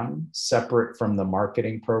CRM separate from the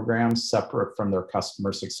marketing program, separate from their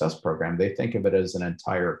customer success program. They think of it as an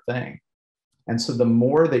entire thing. And so the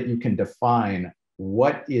more that you can define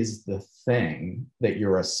what is the thing that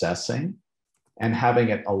you're assessing, and having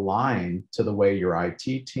it aligned to the way your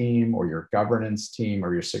IT team or your governance team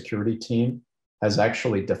or your security team has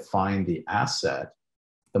actually defined the asset,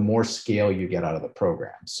 the more scale you get out of the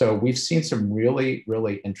program. So we've seen some really,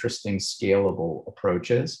 really interesting scalable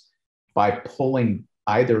approaches by pulling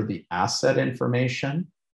either the asset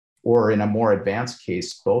information, or in a more advanced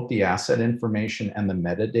case, both the asset information and the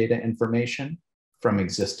metadata information from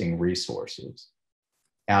existing resources.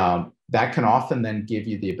 That can often then give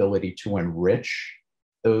you the ability to enrich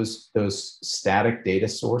those static data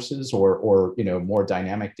sources, or more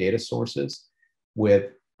dynamic data sources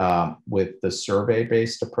with the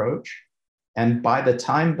survey-based approach. And by the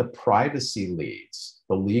time the privacy leads,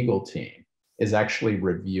 the legal team, is actually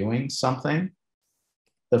reviewing something,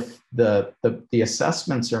 the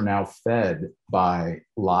assessments are now fed by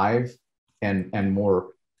live and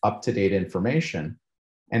more up-to-date information.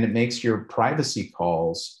 And it makes your privacy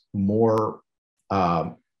calls more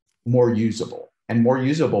usable, and more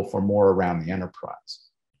usable for more around the enterprise.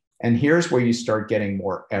 And here's where you start getting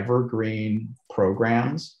more evergreen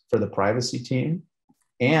programs for the privacy team,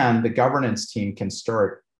 and the governance team can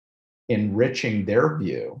start enriching their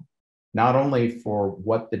view, not only for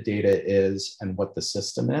what the data is and what the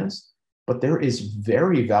system is, but there is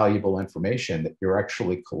very valuable information that you're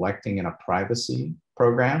actually collecting in a privacy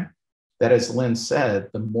program that, as Lynne said,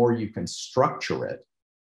 the more you can structure it,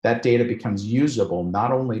 that data becomes usable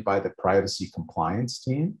not only by the privacy compliance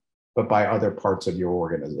team, but by other parts of your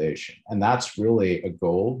organization. And that's really a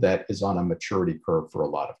goal that is on a maturity curve for a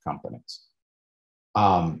lot of companies.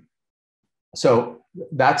 So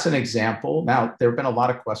that's an example. Now, there have been a lot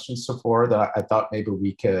of questions so far that I thought maybe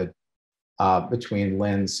we could, between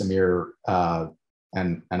Lynne, Sameer,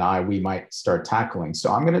 and I, we might start tackling.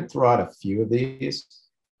 So I'm going to throw out a few of these.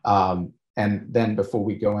 And then before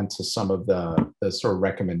we go into some of the sort of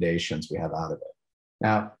recommendations we have out of it.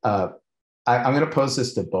 Now, I'm going to pose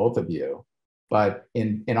this to both of you, but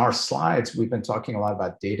in our slides, we've been talking a lot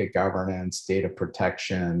about data governance, data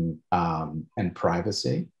protection, and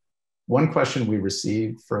privacy. One question we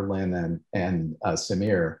received for Lynne and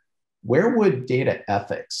Sameer, where would data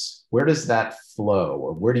ethics, where does that flow,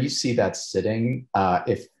 or where do you see that sitting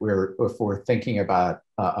if we're thinking about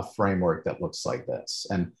a framework that looks like this?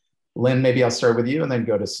 And Lynne, maybe I'll start with you and then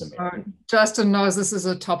go to Sameer. Justin knows this is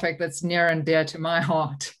a topic that's near and dear to my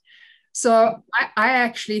heart. So I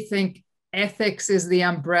actually think ethics is the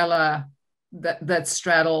umbrella that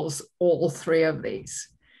straddles all three of these.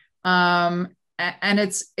 And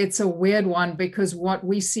it's a weird one, because what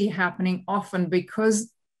we see happening often,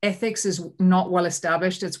 because ethics is not well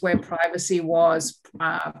established, it's where privacy was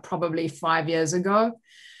probably 5 years ago.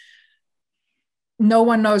 No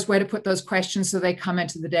one knows where to put those questions, so they come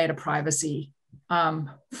into the data privacy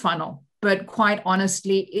funnel. But quite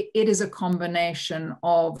honestly, it is a combination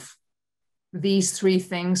of these three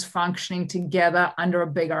things functioning together under a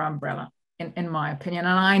bigger umbrella, in my opinion.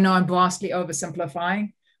 And I know I'm vastly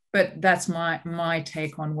oversimplifying, but that's my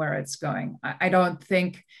take on where it's going. I don't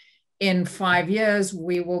think in 5 years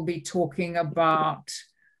we will be talking about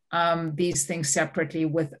these things separately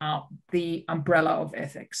without the umbrella of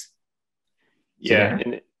ethics. Yeah,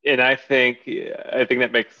 and I think that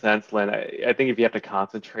makes sense, Lynne. I think if you have to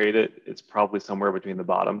concentrate it, it's probably somewhere between the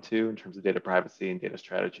bottom two in terms of data privacy and data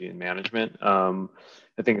strategy and management. I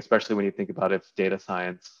think especially when you think about if data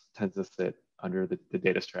science tends to sit under the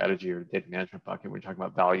data strategy or data management bucket, when you're talking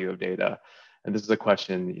about value of data. And this is a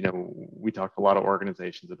question, we talk to a lot of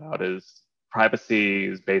organizations about, is privacy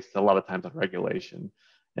is based a lot of times on regulation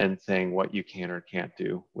and saying what you can or can't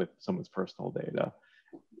do with someone's personal data.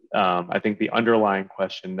 I think the underlying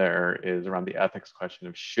question there is around the ethics question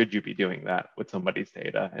of, should you be doing that with somebody's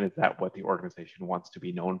data? And is that what the organization wants to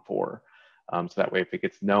be known for? So that way, if it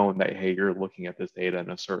gets known that, hey, you're looking at this data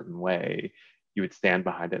in a certain way, you would stand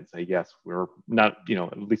behind it and say, yes, we're not,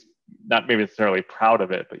 at least not maybe necessarily proud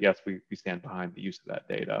of it, but yes, we stand behind the use of that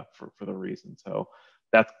data for the reason. So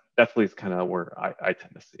that's at least kind of where I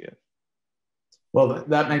tend to see it. Well,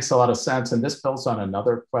 that makes a lot of sense. And this builds on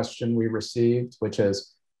another question we received, which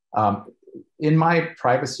is, in my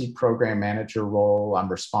privacy program manager role, I'm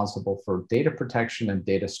responsible for data protection and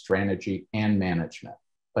data strategy and management,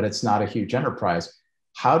 but it's not a huge enterprise.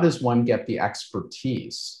 How does one get the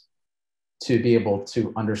expertise to be able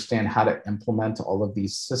to understand how to implement all of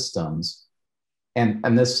these systems?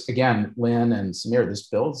 And this, again, Lynne and Sameer, this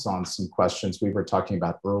builds on some questions we were talking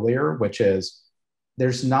about earlier, which is,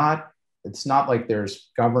 it's not like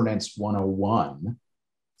there's governance 101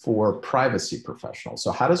 for privacy professionals.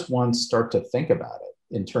 So how does one start to think about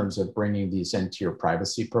it in terms of bringing these into your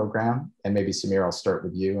privacy program? And maybe Sameer, I'll start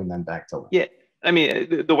with you and then back to Lynne. Yeah, I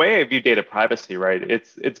mean, the way I view data privacy, right? It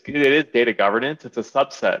is data governance. It's a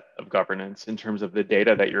subset of governance in terms of the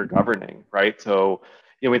data that you're governing, right? So,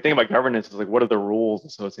 when you think about governance, it's like, what are the rules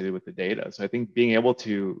associated with the data? So I think being able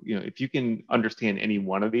to, if you can understand any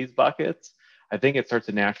one of these buckets, I think it starts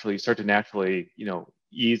to naturally,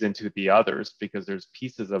 ease into the others, because there's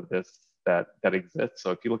pieces of this that exist.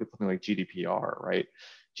 So if you look at something like GDPR, right?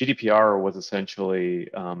 GDPR was essentially,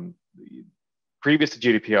 previous to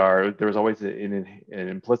GDPR, there was always an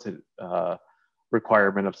implicit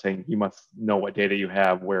requirement of saying you must know what data you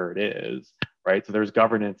have, where it is, right? So there's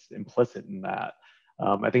governance implicit in that.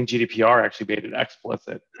 I think GDPR actually made it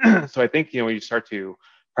explicit. So I think, when you start to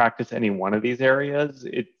practice any one of these areas,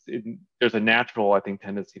 there's a natural, I think,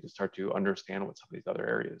 tendency to start to understand what some of these other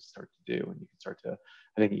areas start to do, and you can start to,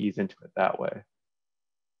 I think, ease into it that way.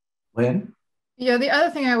 Lynne? Yeah, the other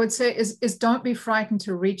thing I would say is don't be frightened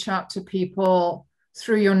to reach out to people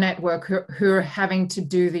through your network who are having to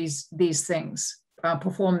do these things,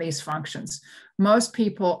 perform these functions. Most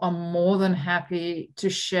people are more than happy to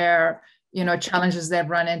share, challenges they've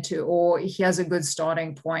run into, or here's a good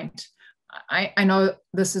starting point. I know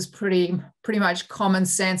this is pretty much common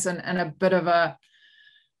sense and a bit of a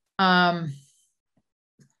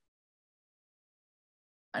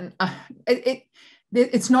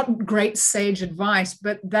it's not great sage advice,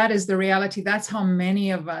 but that is the reality. That's how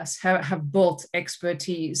many of us have built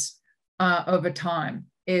expertise over time.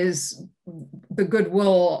 is the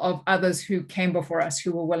goodwill of others who came before us,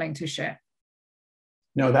 who were willing to share.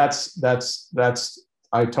 No,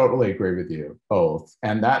 I totally agree with you both.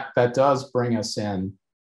 And that does bring us in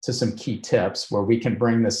to some key tips where we can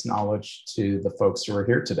bring this knowledge to the folks who are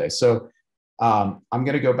here today. So I'm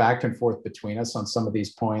going to go back and forth between us on some of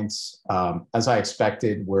these points. As I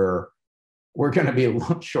expected, we're going to be a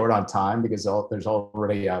little short on time because there's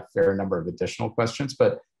already a fair number of additional questions.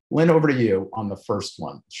 But Lynne, over to you on the first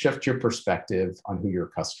one. Shift your perspective on who your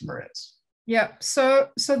customer is. Yeah, so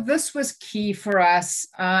this was key for us.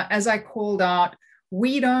 As I called out,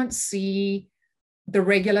 we don't see the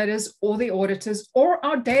regulators or the auditors or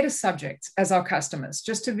our data subjects as our customers,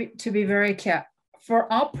 just to be very clear.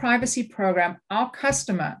 For our privacy program, our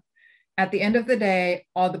customer, at the end of the day,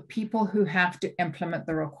 are the people who have to implement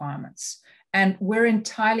the requirements. And we're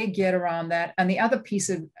entirely geared around that. And the other piece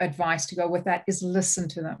of advice to go with that is listen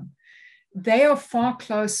to them. They are far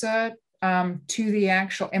closer to the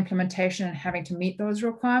actual implementation and having to meet those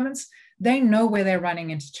requirements. They know where they're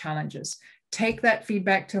running into challenges. Take that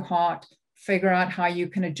feedback to heart, figure out how you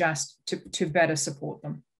can adjust to better support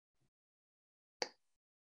them.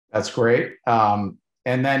 That's great. And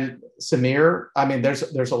then Sameer, I mean,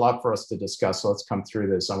 there's a lot for us to discuss. So let's come through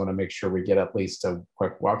this. I want to make sure we get at least a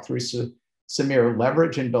quick walkthrough. So, Sameer,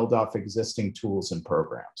 leverage and build off existing tools and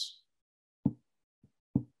programs.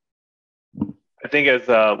 I think as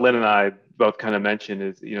Lynne and I both kind of mentioned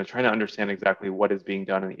is, trying to understand exactly what is being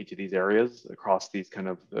done in each of these areas across these kind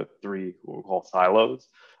of the three what we call silos.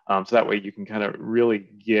 So that way you can kind of really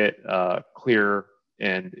get clear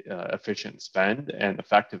and efficient spend and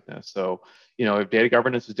effectiveness. So, if data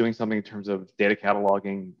governance is doing something in terms of data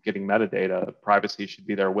cataloging, getting metadata, privacy should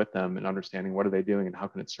be there with them and understanding what are they doing and how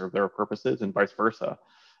can it serve their purposes and vice versa.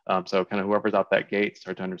 So kind of whoever's out that gate,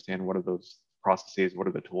 start to understand what are those processes, what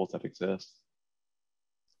are the tools that exist.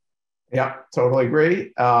 Yeah, totally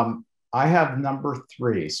agree. I have number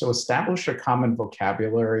 3. So establish a common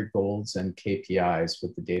vocabulary, goals, and KPIs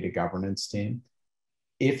with the data governance team.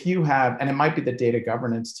 If you have, and it might be the data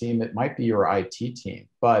governance team, it might be your IT team,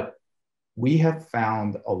 but we have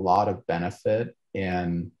found a lot of benefit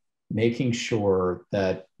in making sure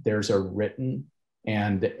that there's a written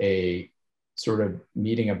and a sort of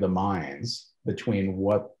meeting of the minds between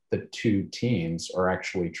what the two teams are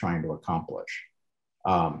actually trying to accomplish.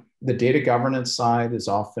 The data governance side is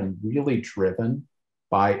often really driven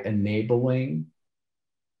by enabling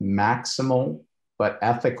maximal but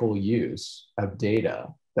ethical use of data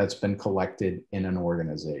that's been collected in an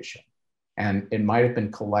organization. And it might have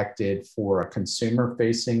been collected for a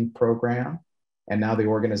consumer-facing program, and now the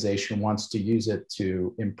organization wants to use it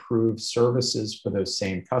to improve services for those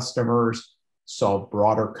same customers, solve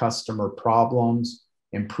broader customer problems,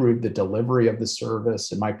 improve the delivery of the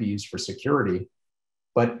service. It might be used for security,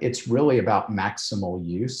 but it's really about maximal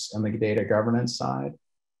use on the data governance side.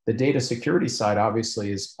 The data security side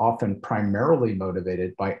obviously is often primarily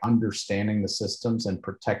motivated by understanding the systems and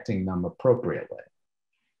protecting them appropriately.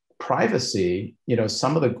 Privacy,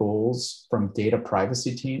 some of the goals from data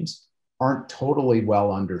privacy teams aren't totally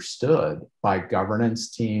well understood by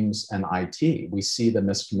governance teams and IT. We see the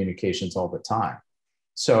miscommunications all the time.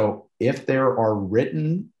 So if there are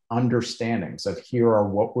written understandings of here are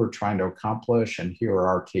what we're trying to accomplish and here are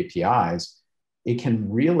our KPIs, it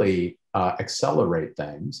can really accelerate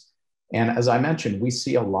things. And as I mentioned, we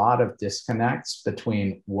see a lot of disconnects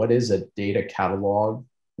between what is a data catalog,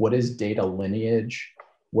 what is data lineage,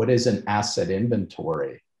 what is an asset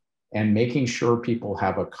inventory, and making sure people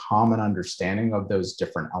have a common understanding of those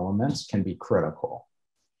different elements can be critical.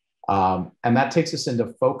 And that takes us into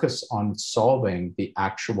focus on solving the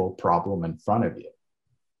actual problem in front of you.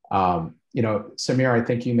 Sameer, I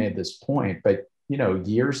think you made this point, but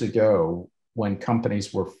years ago, when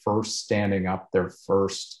companies were first standing up their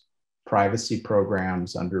first privacy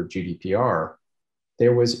programs under GDPR,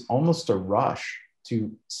 there was almost a rush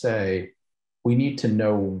to say, we need to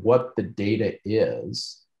know what the data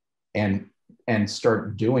is and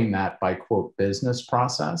start doing that by, quote, business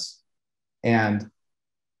process. And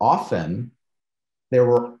often there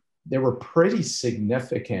were pretty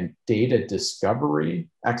significant data discovery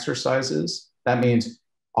exercises. That means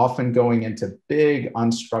often going into big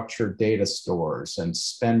unstructured data stores and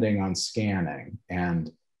spending on scanning and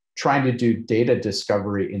trying to do data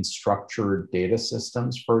discovery in structured data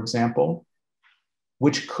systems, for example,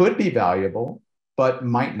 which could be valuable, but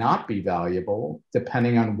might not be valuable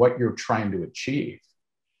depending on what you're trying to achieve.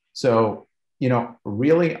 So,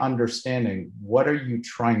 really understanding what are you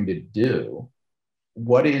trying to do,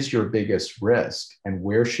 what is your biggest risk, and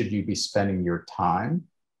where should you be spending your time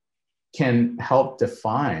can help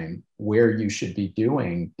define where you should be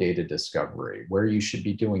doing data discovery, where you should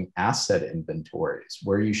be doing asset inventories,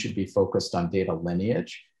 where you should be focused on data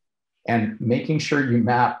lineage, and making sure you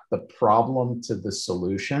map the problem to the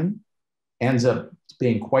solution ends up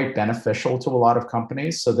being quite beneficial to a lot of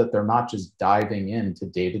companies so that they're not just diving into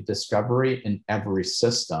data discovery in every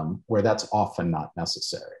system where that's often not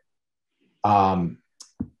necessary.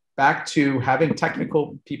 Back to having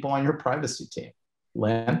technical people on your privacy team.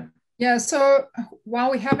 Lynn? Yeah, so while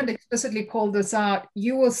we haven't explicitly called this out,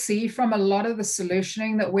 you will see from a lot of the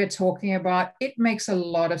solutioning that we're talking about, it makes a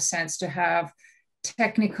lot of sense to have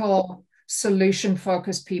technical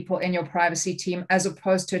solution-focused people in your privacy team as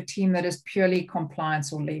opposed to a team that is purely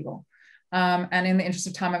compliance or legal. And in the interest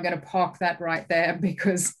of time, I'm going to park that right there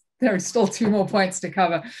because there are still 2 more points to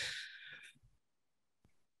cover.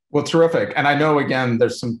 Well, terrific. And I know, again,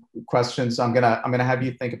 there's some questions. I'm gonna have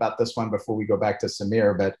you think about this one before we go back to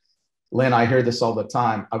Sameer. But Lynn, I hear this all the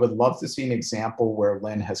time. I would love to see an example where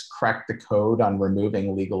Lynn has cracked the code on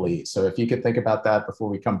removing legalese. So if you could think about that before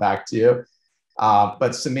we come back to you.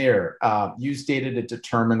 But Sameer, use data to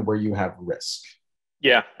determine where you have risk.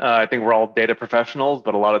 Yeah, I think we're all data professionals,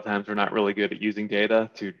 but a lot of times we're not really good at using data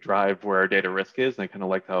to drive where our data risk is. And I kind of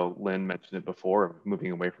like how Lynn mentioned it before,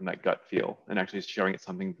 moving away from that gut feel and actually showing it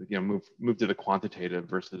something, move to the quantitative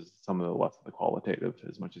versus some of the less of the qualitative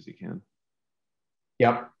as much as you can.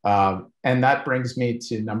 Yep. And that brings me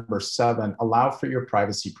to number 7, allow for your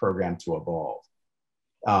privacy program to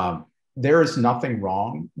evolve. There is nothing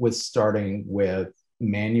wrong with starting with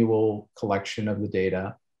manual collection of the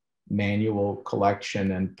data, manual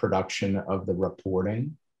collection and production of the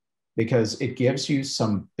reporting, because it gives you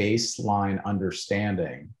some baseline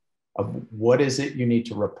understanding of what is it you need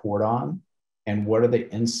to report on and what are the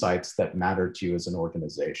insights that matter to you as an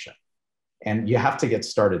organization. And you have to get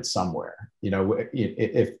started somewhere.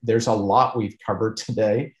 If there's a lot we've covered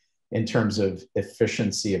today in terms of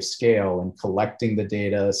efficiency of scale and collecting the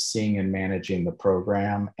data, seeing and managing the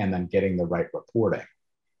program, and then getting the right reporting.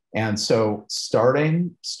 And so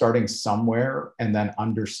starting somewhere and then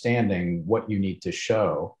understanding what you need to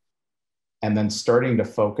show, and then starting to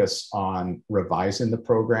focus on revising the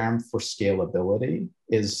program for scalability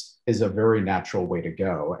is a very natural way to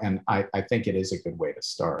go. And I think it is a good way to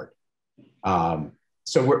start.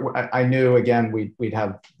 So I knew, again, we'd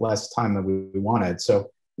have less time than we wanted. So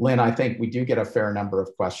Lynn, I think we do get a fair number of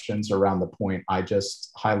questions around the point I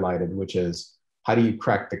just highlighted, which is, how do you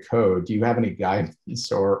crack the code? Do you have any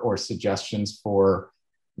guidance or suggestions for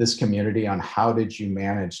this community on how did you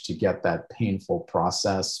manage to get that painful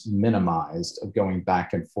process minimized of going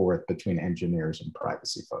back and forth between engineers and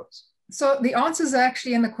privacy folks? So the answer is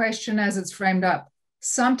actually in the question as it's framed up.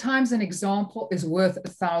 Sometimes an example is worth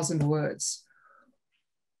 1,000 words.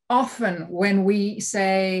 Often when we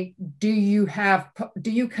say, do you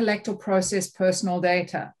collect or process personal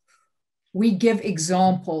data? We give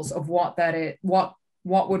examples of what that is, what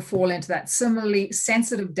would fall into that. Similarly,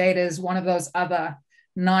 sensitive data is one of those other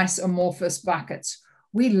nice amorphous buckets.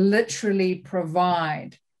 We literally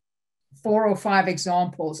provide 4 or 5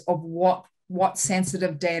 examples of what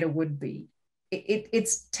sensitive data would be.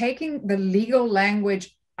 It's taking the legal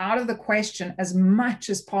language out of the question as much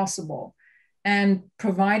as possible and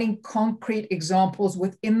providing concrete examples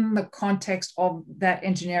within the context of that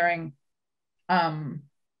engineering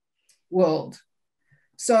world.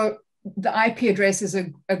 So the IP address is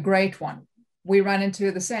a great one. We run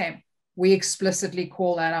into the same. We explicitly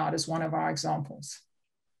call that out as one of our examples.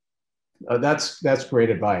 That's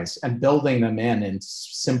great advice. And building them in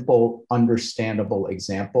simple, understandable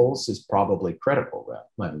examples is probably critical,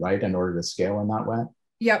 Lynn, right? In order to scale in that way.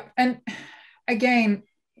 Yep. And again,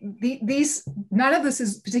 none of this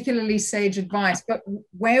is particularly sage advice, but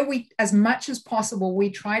where we, as much as possible,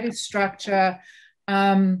 we try to structure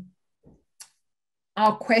our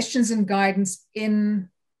questions and guidance in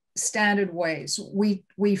standard ways. We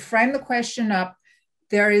frame the question up.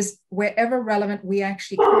 There is, wherever relevant, we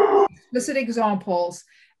actually explicit examples,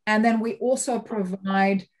 and then we also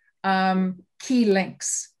provide key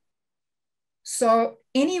links. So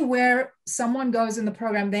anywhere someone goes in the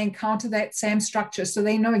program, they encounter that same structure, so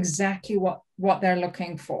they know exactly what they're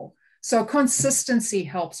looking for. So consistency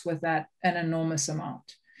helps with that an enormous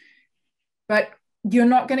amount. But you're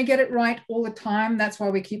not going to get it right all the time. That's why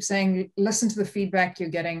we keep saying, listen to the feedback you're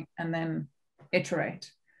getting and then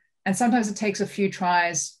iterate. And sometimes it takes a few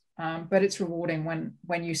tries, but it's rewarding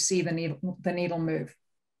when you see the needle move.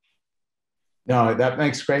 No, that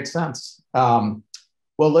makes great sense.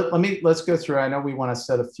 Well, let's go through. I know we want to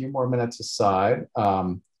set a few more minutes aside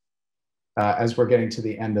as we're getting to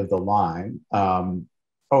the end of the line.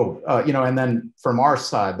 And then from our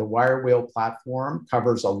side, the WireWheel platform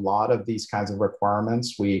covers a lot of these kinds of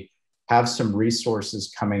requirements. We have some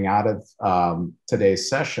resources coming out of today's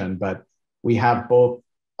session, but we have both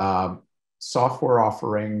software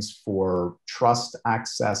offerings for trust,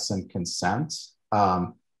 access, and consent,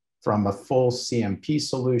 from a full CMP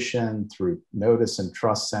solution through notice and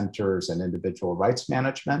trust centers and individual rights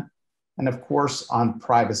management. And of course, on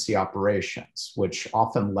privacy operations, which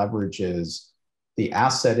often leverages the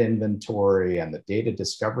asset inventory and the data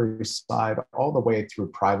discovery side, all the way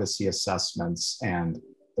through privacy assessments and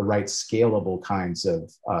the right scalable kinds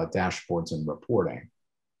of dashboards and reporting.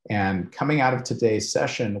 And coming out of today's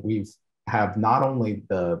session, we have not only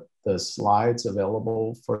the slides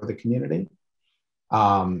available for the community,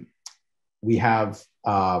 we have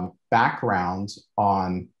background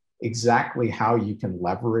on exactly how you can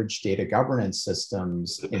leverage data governance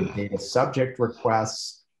systems in data subject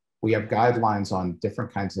requests. We have guidelines on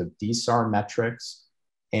different kinds of DSAR metrics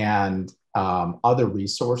and other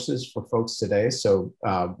resources for folks today. So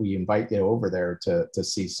we invite you over there to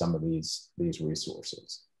see some of these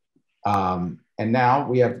resources. And now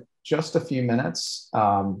we have just a few minutes,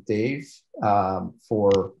 Dave,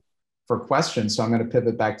 for questions. So I'm going to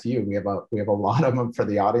pivot back to you. We have a lot of them for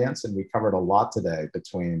the audience, and we covered a lot today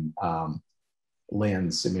between Lynne,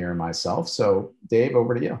 Sameer, and myself. So Dave,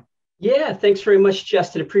 over to you. Yeah, thanks very much,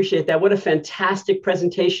 Justin. Appreciate that. What a fantastic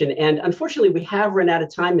presentation. And unfortunately, we have run out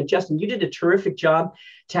of time. And Justin, you did a terrific job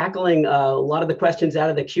tackling a lot of the questions out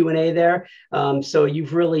of the Q&A there. So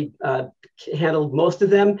you've really handled most of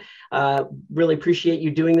them. Really appreciate you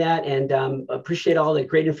doing that, and appreciate all the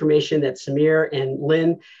great information that Sameer and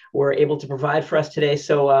Lynne were able to provide for us today.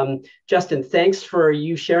 So Justin, thanks for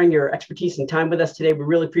you sharing your expertise and time with us today. We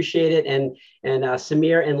really appreciate it. And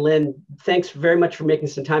Sameer and Lynne, thanks very much for making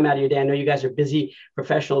some time out of your day. I know you guys are busy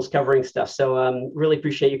professionals covering stuff. So really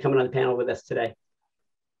appreciate you coming on the panel with us today.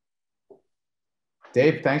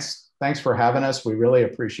 Dave, thanks for having us. We really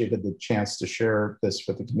appreciated the chance to share this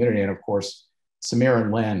with the community. And of course, Sameer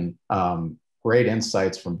and Lynne, great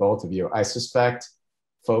insights from both of you. I suspect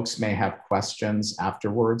folks may have questions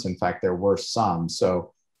afterwards. In fact, there were some.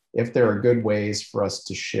 So if there are good ways for us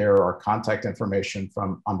to share our contact information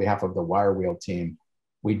on behalf of the WireWheel team,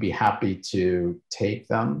 we'd be happy to take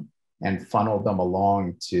them and funnel them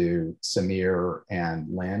along to Sameer and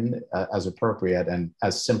Lynne as appropriate, and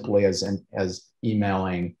as simply as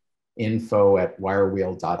emailing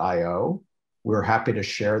info@wirewheel.io. We're happy to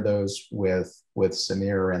share those with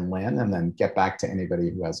Sameer and Lynne, and then get back to anybody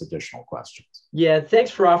who has additional questions. Yeah, thanks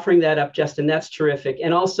for offering that up, Justin. That's terrific.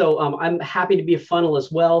 And also, I'm happy to be a funnel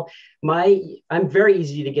as well. I'm very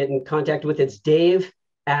easy to get in contact with. It's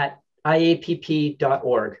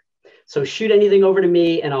dave@iapp.org. So shoot anything over to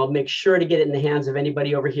me, and I'll make sure to get it in the hands of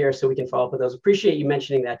anybody over here so we can follow up with those. Appreciate you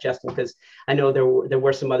mentioning that, Justin, because I know there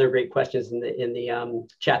were some other great questions in the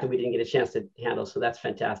chat that we didn't get a chance to handle. So that's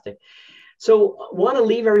fantastic. So want to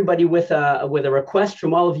leave everybody with a request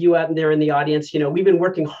from all of you out there in the audience. You know, we've been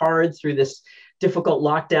working hard through this difficult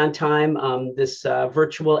lockdown time, this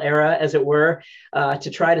virtual era, as it were, to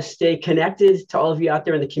try to stay connected to all of you out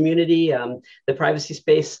there in the community, the privacy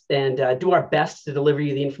space, and do our best to deliver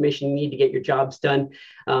you the information you need to get your jobs done.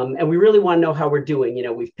 And we really want to know how we're doing. You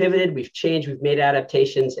know, we've pivoted, we've changed, we've made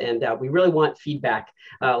adaptations, and we really want feedback.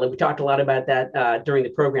 Like we talked a lot about that during the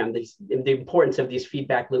program, the importance of these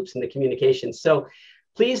feedback loops in the communication. So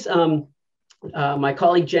please, my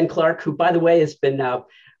colleague Jen Clark, who, by the way, has been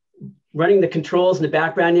running the controls in the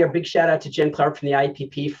background here. Big shout out to Jen Clark from the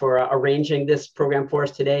IAPP for arranging this program for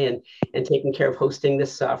us today and taking care of hosting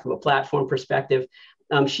this from a platform perspective.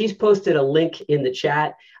 She's posted a link in the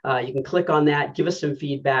chat. You can click on that, give us some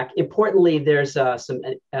feedback. Importantly, there's some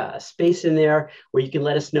space in there where you can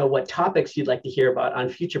let us know what topics you'd like to hear about on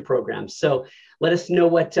future programs. So let us know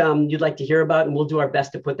what you'd like to hear about, and we'll do our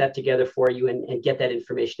best to put that together for you and get that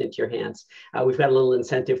information into your hands. We've got a little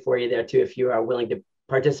incentive for you there too, if you are willing to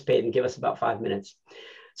participate and give us about 5 minutes.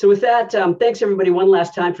 So with that, thanks everybody one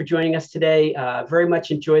last time for joining us today. Very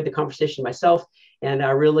much enjoyed the conversation myself, and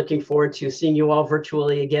really looking forward to seeing you all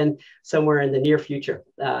virtually again somewhere in the near future.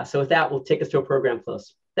 So with that, we'll take us to a program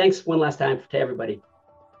close. Thanks one last time to everybody.